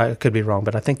is. I could be wrong,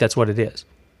 but I think that's what it is.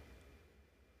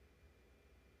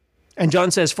 And John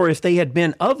says, for if they had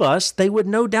been of us, they would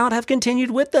no doubt have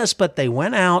continued with us, but they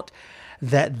went out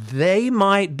that they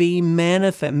might be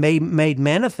made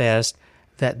manifest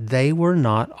that they were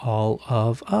not all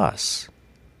of us.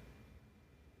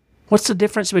 What's the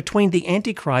difference between the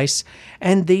Antichrists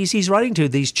and these he's writing to,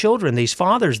 these children, these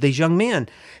fathers, these young men?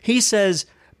 He says,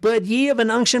 but ye have an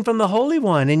unction from the Holy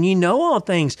One, and ye know all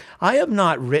things. I have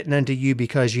not written unto you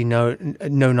because you know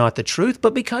not the truth,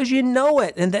 but because you know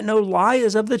it, and that no lie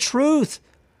is of the truth.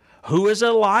 Who is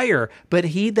a liar? But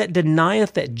he that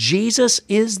denieth that Jesus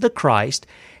is the Christ,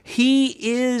 he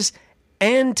is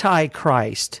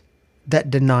Antichrist that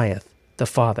denieth the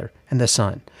Father and the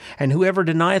Son. And whoever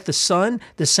denieth the Son,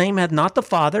 the same hath not the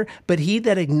Father, but he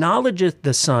that acknowledgeth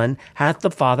the Son hath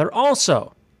the Father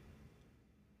also.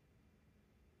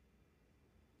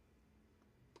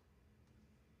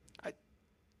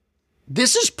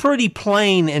 This is pretty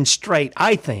plain and straight,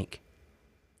 I think,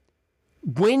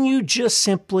 when you just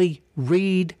simply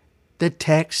read the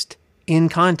text in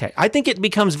context. I think it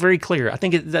becomes very clear. I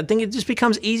think it just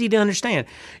becomes easy to understand.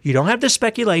 You don't have the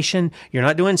speculation. You're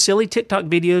not doing silly TikTok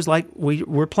videos like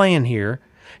we're playing here.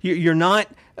 You're not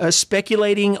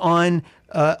speculating on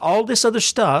all this other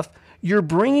stuff. You're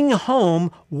bringing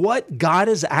home what God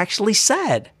has actually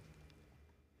said,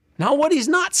 not what he's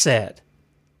not said.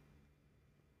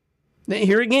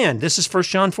 Here again, this is 1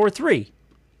 John 4:3,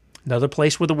 another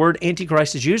place where the word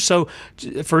Antichrist is used. So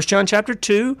 1 John chapter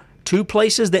 2, two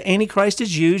places that Antichrist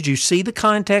is used. You see the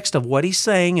context of what he's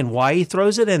saying and why he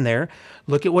throws it in there.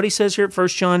 Look at what he says here at 1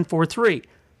 John 4:3.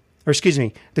 Or excuse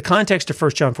me, the context of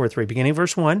 1 John 4:3, beginning of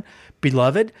verse 1.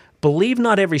 Beloved, believe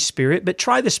not every spirit, but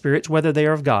try the spirits whether they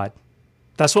are of God.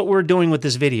 That's what we're doing with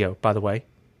this video, by the way,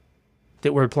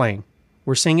 that we're playing.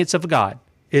 We're saying it's of God.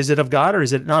 Is it of God or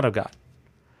is it not of God?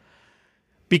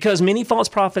 Because many false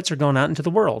prophets are gone out into the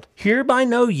world. Hereby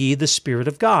know ye the Spirit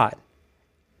of God.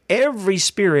 Every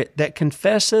spirit that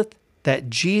confesseth that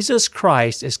Jesus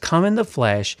Christ is come in the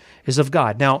flesh is of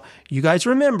God. Now, you guys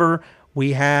remember,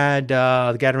 we had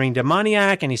the Gadarene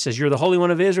demoniac, and he says, you're the Holy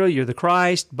One of Israel, you're the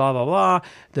Christ, blah, blah,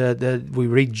 blah. We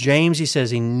read James, he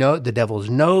says, the devils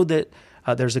know that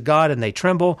there's a God and they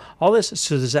tremble. All this.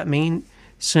 So does that mean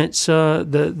since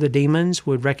the demons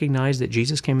would recognize that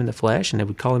Jesus came in the flesh and they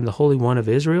would call him the Holy One of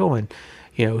Israel, and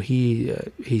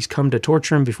he's come to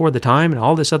torture him before the time and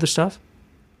all this other stuff?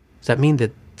 Does that mean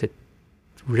that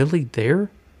really they're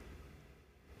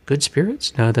good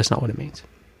spirits? No, that's not what it means.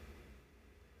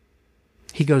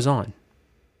 He goes on.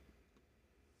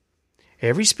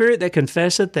 Every spirit that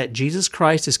confesseth that Jesus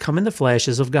Christ is come in the flesh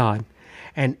is of God.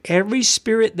 And every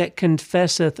spirit that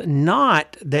confesseth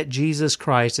not that Jesus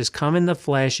Christ is come in the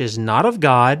flesh is not of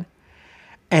God.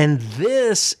 And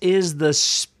this is the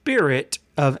spirit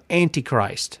of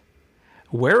Antichrist,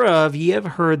 whereof ye have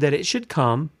heard that it should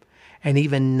come, and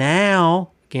even now,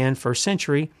 again, first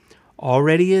century,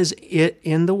 already is it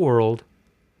in the world.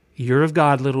 You're of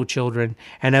God, little children,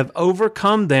 and have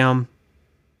overcome them,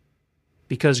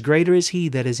 because greater is he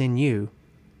that is in you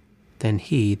than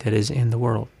he that is in the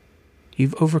world.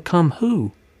 You've overcome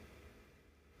who?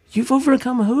 You've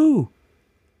overcome who?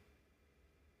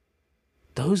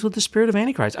 Those with the spirit of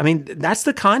Antichrist. I mean, that's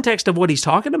the context of what he's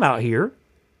talking about here.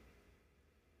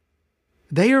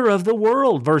 They are of the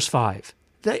world, verse 5.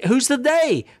 Who's the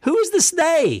they? Who is this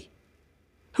they?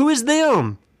 Who is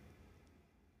them?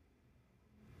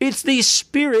 It's these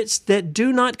spirits that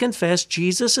do not confess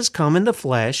Jesus has come in the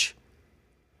flesh.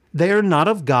 They are not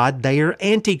of God. They are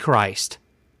Antichrist.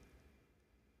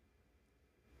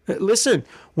 Listen,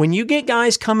 when you get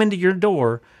guys coming to your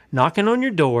door, knocking on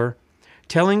your door,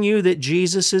 telling you that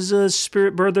Jesus is a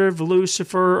spirit brother of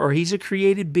Lucifer, or he's a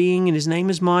created being and his name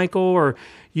is Michael, or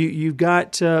you've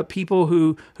got people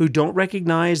who don't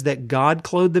recognize that God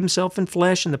clothed himself in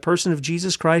flesh in the person of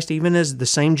Jesus Christ, even as the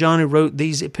same John who wrote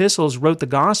these epistles wrote the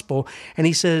gospel, and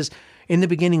he says, in the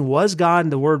beginning was God,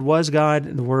 and the Word was God,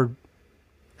 and the Word...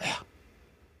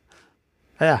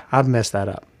 Yeah, I've messed that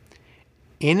up.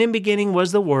 In the beginning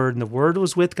was the Word, and the Word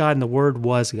was with God, and the Word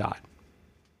was God.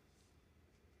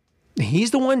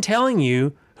 He's the one telling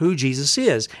you who Jesus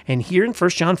is. And here in 1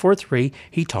 John 4:3,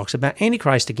 he talks about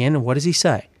Antichrist again, and what does he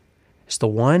say? It's the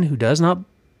one who does not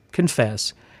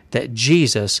confess that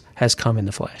Jesus has come in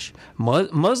the flesh.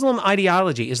 Muslim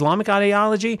ideology, Islamic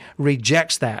ideology,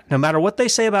 rejects that. No matter what they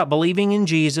say about believing in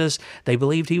Jesus, they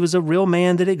believed he was a real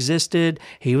man that existed,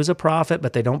 he was a prophet,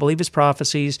 but they don't believe his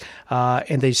prophecies,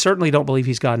 and they certainly don't believe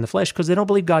he's God in the flesh, because they don't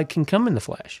believe God can come in the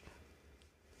flesh.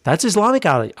 That's Islamic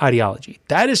ideology.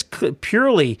 That is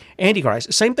purely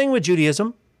Antichrist. Same thing with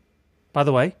Judaism, by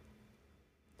the way.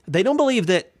 They don't believe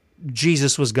that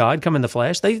Jesus was God come in the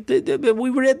flesh. We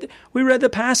read the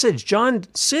passage, John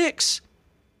 6,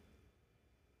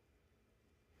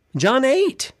 John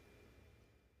 8.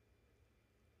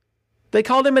 They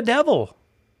called him a devil.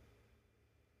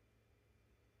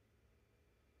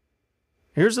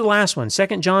 Here's the last one,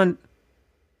 2 John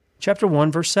chapter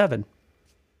 1, verse 7.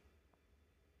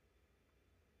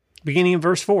 Beginning in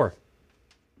verse 4.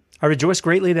 I rejoice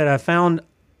greatly that I found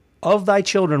of thy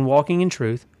children walking in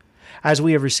truth, as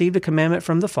we have received a commandment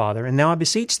from the Father, and now I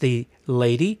beseech thee,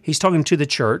 lady, he's talking to the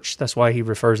church, that's why he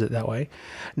refers it that way,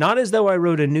 not as though I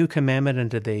wrote a new commandment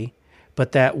unto thee,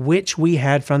 but that which we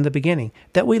had from the beginning,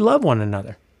 that we love one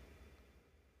another.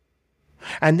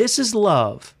 And this is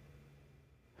love,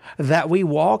 that we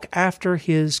walk after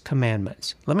his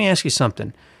commandments. Let me ask you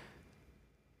something.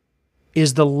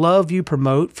 Is the love you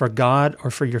promote for God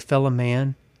or for your fellow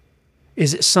man,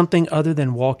 is it something other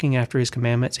than walking after his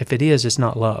commandments? If it is, it's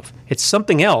not love. It's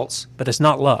something else, but it's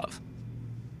not love.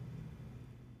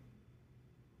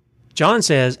 John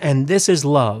says, and this is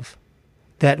love,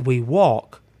 that we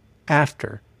walk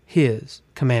after his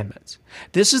commandments.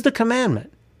 This is the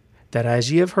commandment, that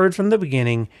as ye have heard from the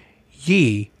beginning,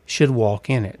 ye should walk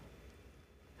in it.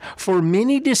 For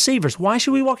many deceivers, why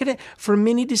should we walk in it? For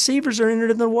many deceivers are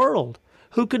entered in the world,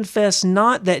 who confess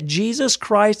not that Jesus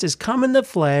Christ is come in the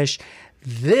flesh.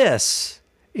 This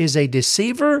is a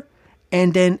deceiver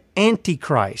and an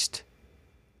antichrist.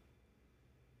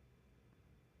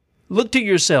 Look to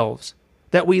yourselves,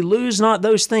 that we lose not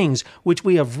those things which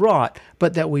we have wrought,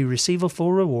 but that we receive a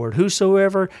full reward.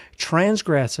 Whosoever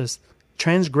transgresseth,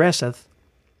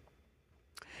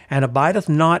 and abideth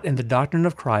not in the doctrine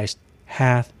of Christ,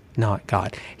 hath not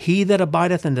God. He that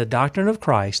abideth in the doctrine of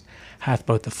Christ hath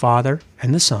both the Father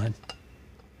and the Son.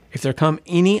 If there come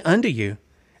any unto you,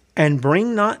 and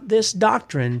bring not this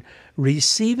doctrine,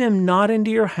 receive him not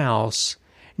into your house,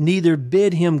 neither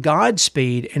bid him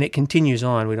Godspeed. And it continues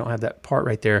on. We don't have that part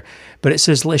right there. But it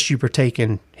says, lest you partake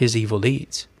in his evil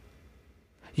deeds.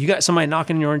 You got somebody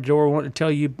knocking on your door wanting to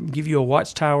tell you, give you a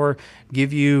watchtower,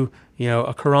 give you,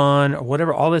 a Quran or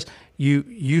whatever, all this.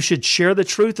 You should share the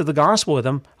truth of the gospel with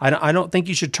them. I don't think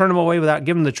you should turn them away without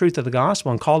giving them the truth of the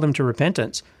gospel and call them to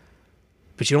repentance.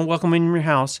 But you don't welcome them in your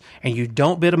house, and you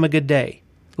don't bid them a good day,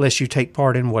 lest you take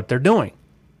part in what they're doing,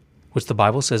 which the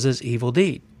Bible says is evil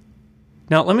deed.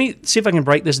 Now, let me see if I can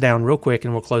break this down real quick,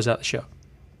 and we'll close out the show.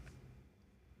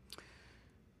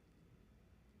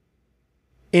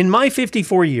 In my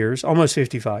 54 years, almost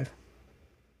 55,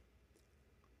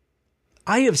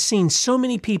 I have seen so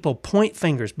many people point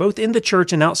fingers, both in the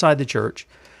church and outside the church.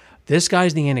 This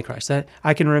guy's the Antichrist. That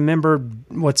I can remember,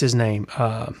 what's his name?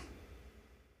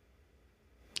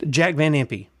 Jack Van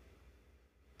Impe.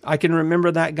 I can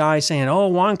remember that guy saying,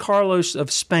 Juan Carlos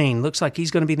of Spain looks like he's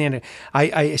going to be the Antichrist.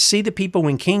 I see the people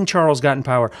when King Charles got in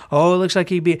power. It looks like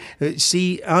he'd be.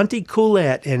 See Auntie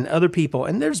Colette and other people.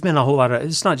 And there's been a whole lot of,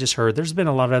 it's not just her, there's been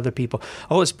a lot of other people.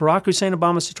 It's Barack Hussein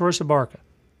Obama Sotoris Abarca.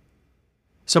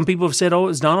 Some people have said,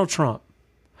 it's Donald Trump.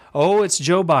 It's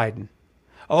Joe Biden.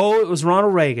 It was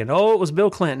Ronald Reagan. It was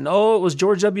Bill Clinton. It was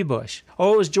George W. Bush.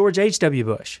 It was George H.W.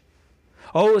 Bush.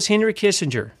 It was Henry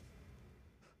Kissinger.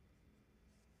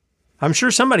 I'm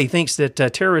sure somebody thinks that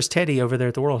terrorist Teddy over there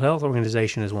at the World Health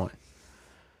Organization is one.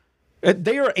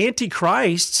 They are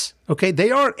antichrists, okay?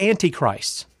 They aren't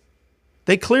antichrists.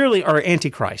 They clearly are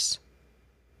antichrists.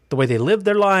 The way they live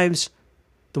their lives,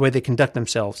 the way they conduct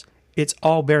themselves, it's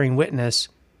all bearing witness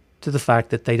to the fact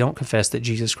that they don't confess that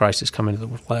Jesus Christ is coming to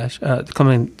the flesh,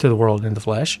 coming to the world in the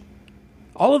flesh.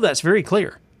 All of that's very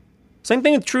clear. Same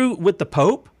thing is true with the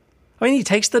Pope. I mean, he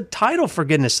takes the title, for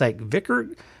goodness sake,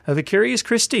 Vicarius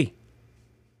Christi.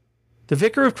 The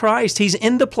Vicar of Christ. He's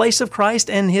in the place of Christ,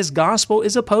 and his gospel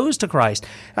is opposed to Christ.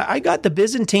 I got the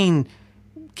Byzantine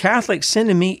Catholics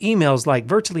sending me emails like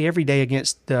virtually every day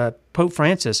against Pope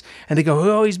Francis, and they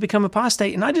go, he's become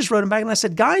apostate. And I just wrote them back and I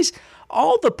said, guys,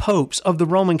 all the popes of the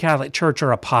Roman Catholic Church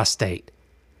are apostate.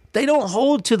 They don't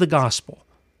hold to the gospel.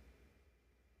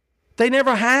 They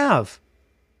never have.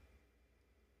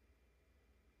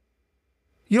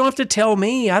 You don't have to tell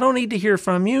me. I don't need to hear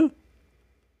from you.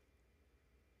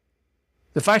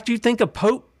 The fact you think a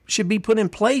pope should be put in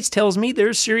place tells me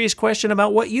there's a serious question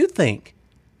about what you think.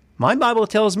 My Bible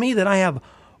tells me that I have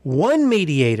one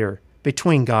mediator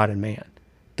between God and man,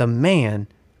 the man,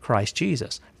 Christ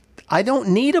Jesus. I don't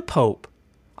need a pope.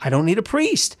 I don't need a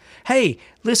priest. Hey,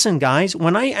 listen, guys,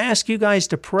 when I ask you guys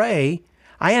to pray,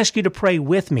 I ask you to pray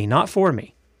with me, not for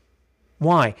me.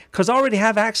 Why? Because I already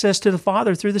have access to the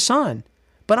Father through the Son.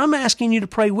 But I'm asking you to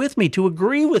pray with me, to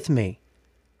agree with me.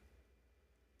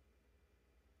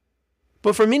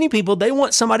 But for many people, they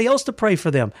want somebody else to pray for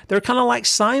them. They're kind of like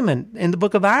Simon in the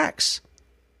book of Acts.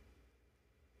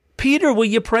 Peter, will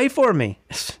you pray for me?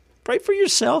 Pray for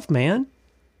yourself, man.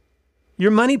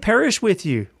 Your money perish with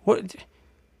you. What?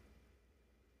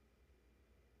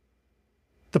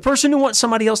 The person who wants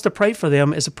somebody else to pray for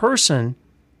them is a person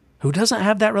who doesn't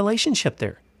have that relationship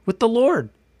there with the Lord.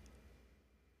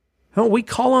 We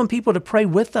call on people to pray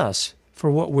with us for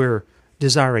what we're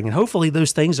desiring. And hopefully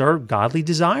those things are godly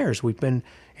desires. We've been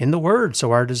in the Word,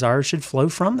 so our desires should flow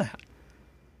from that.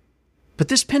 But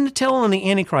this pin to tail on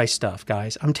the Antichrist stuff,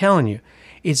 guys, I'm telling you,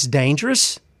 it's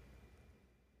dangerous.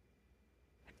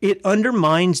 It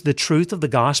undermines the truth of the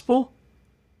gospel.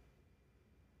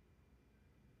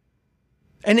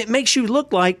 And it makes you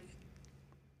look like,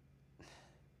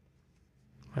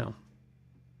 well,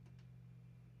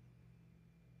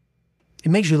 it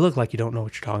makes you look like you don't know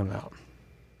what you're talking about.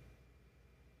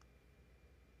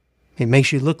 It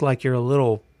makes you look like you're a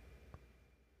little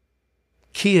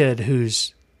kid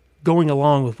who's going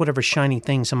along with whatever shiny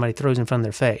thing somebody throws in front of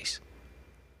their face.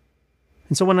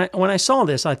 And so when I saw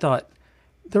this, I thought,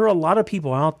 there are a lot of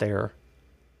people out there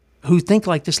who think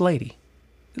like this lady.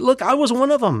 Look, I was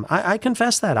one of them. I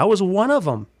confess that. I was one of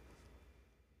them.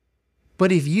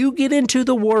 But if you get into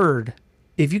the Word,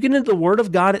 if you get into the Word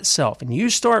of God itself, and you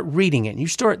start reading it, and you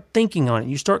start thinking on it,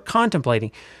 and you start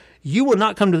contemplating, you will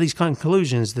not come to these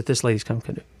conclusions that this lady's come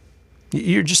to.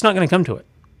 You're just not going to come to it.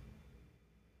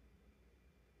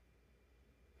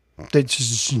 There's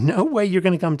just no way you're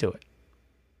going to come to it.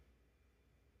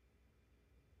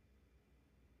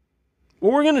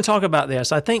 Well, we're going to talk about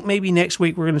this. I think maybe next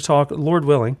week we're going to talk, Lord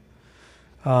willing.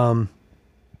 I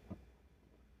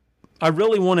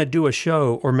really want to do a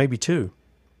show, or maybe two,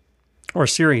 or a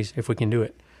series, if we can do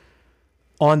it,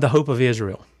 on the hope of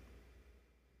Israel.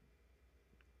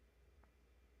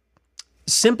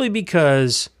 Simply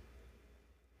because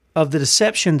of the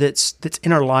deception that's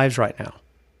in our lives right now.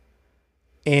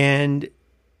 And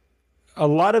a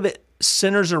lot of it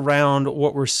centers around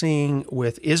what we're seeing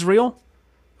with Israel,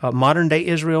 modern day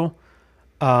Israel,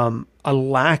 a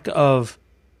lack of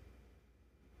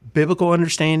biblical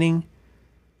understanding,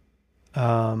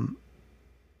 and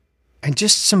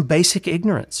just some basic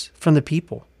ignorance from the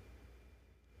people.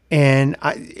 And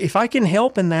if I can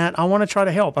help in that, I want to try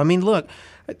to help. I mean, look,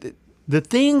 the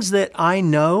things that I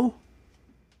know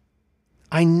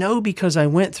because I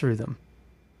went through them.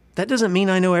 That doesn't mean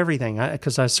I know everything,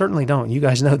 because I certainly don't. You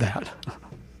guys know that.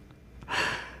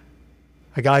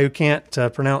 A guy who can't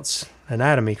pronounce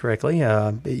anatomy correctly,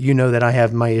 you know that I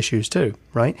have my issues too,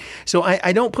 right? So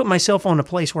I don't put myself on a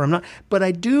place where I'm not, but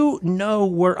I do know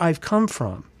where I've come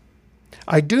from.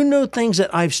 I do know things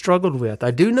that I've struggled with.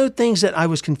 I do know things that I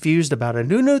was confused about. I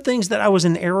do know things that I was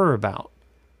in error about.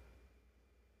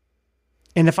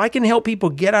 And if I can help people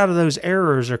get out of those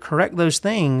errors or correct those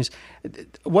things,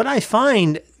 what I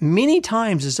find many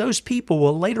times is those people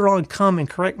will later on come and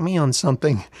correct me on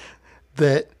something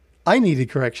that I needed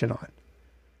correction on.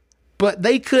 But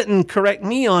they couldn't correct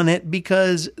me on it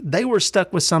because they were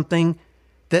stuck with something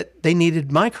that they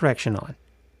needed my correction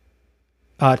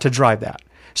on to drive that.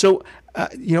 So,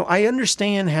 I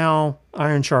understand how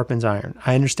iron sharpens iron.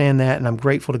 I understand that, and I'm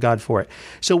grateful to God for it.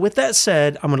 So with that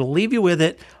said, I'm going to leave you with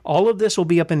it. All of this will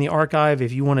be up in the archive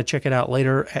if you want to check it out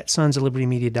later at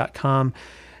sonsoflibertymedia.com.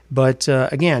 But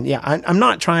again, I'm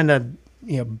not trying to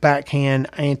backhand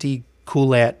Auntie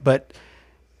Coolette, but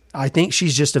I think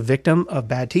she's just a victim of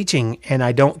bad teaching, and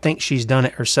I don't think she's done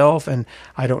it herself, and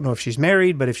I don't know if she's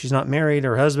married, but if she's not married,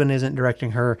 her husband isn't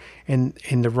directing her in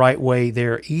the right way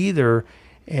there either.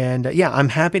 And I'm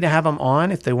happy to have them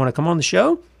on if they want to come on the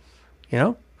show.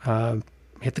 Hit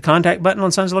the contact button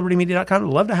on sonsoflibertymedia.com.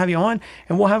 I'd love to have you on,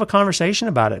 and we'll have a conversation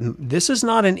about it. And this is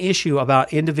not an issue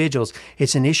about individuals.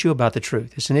 It's an issue about the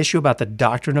truth. It's an issue about the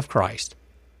doctrine of Christ.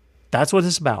 That's what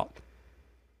it's about.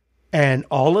 And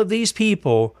all of these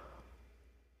people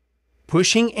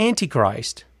pushing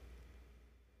Antichrist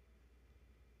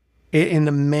in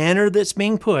the manner that's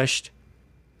being pushed,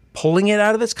 pulling it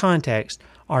out of its context,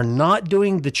 are not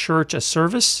doing the church a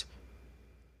service,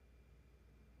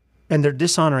 and they're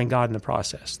dishonoring God in the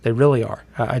process. They really are.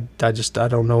 I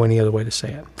don't know any other way to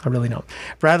say it. I really don't.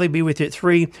 Bradley, be with you at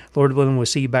 3. Lord willing, we'll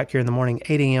see you back here in the morning,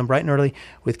 8 a.m., bright and early,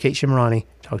 with Kate Shimarani.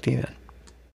 Talk to you then.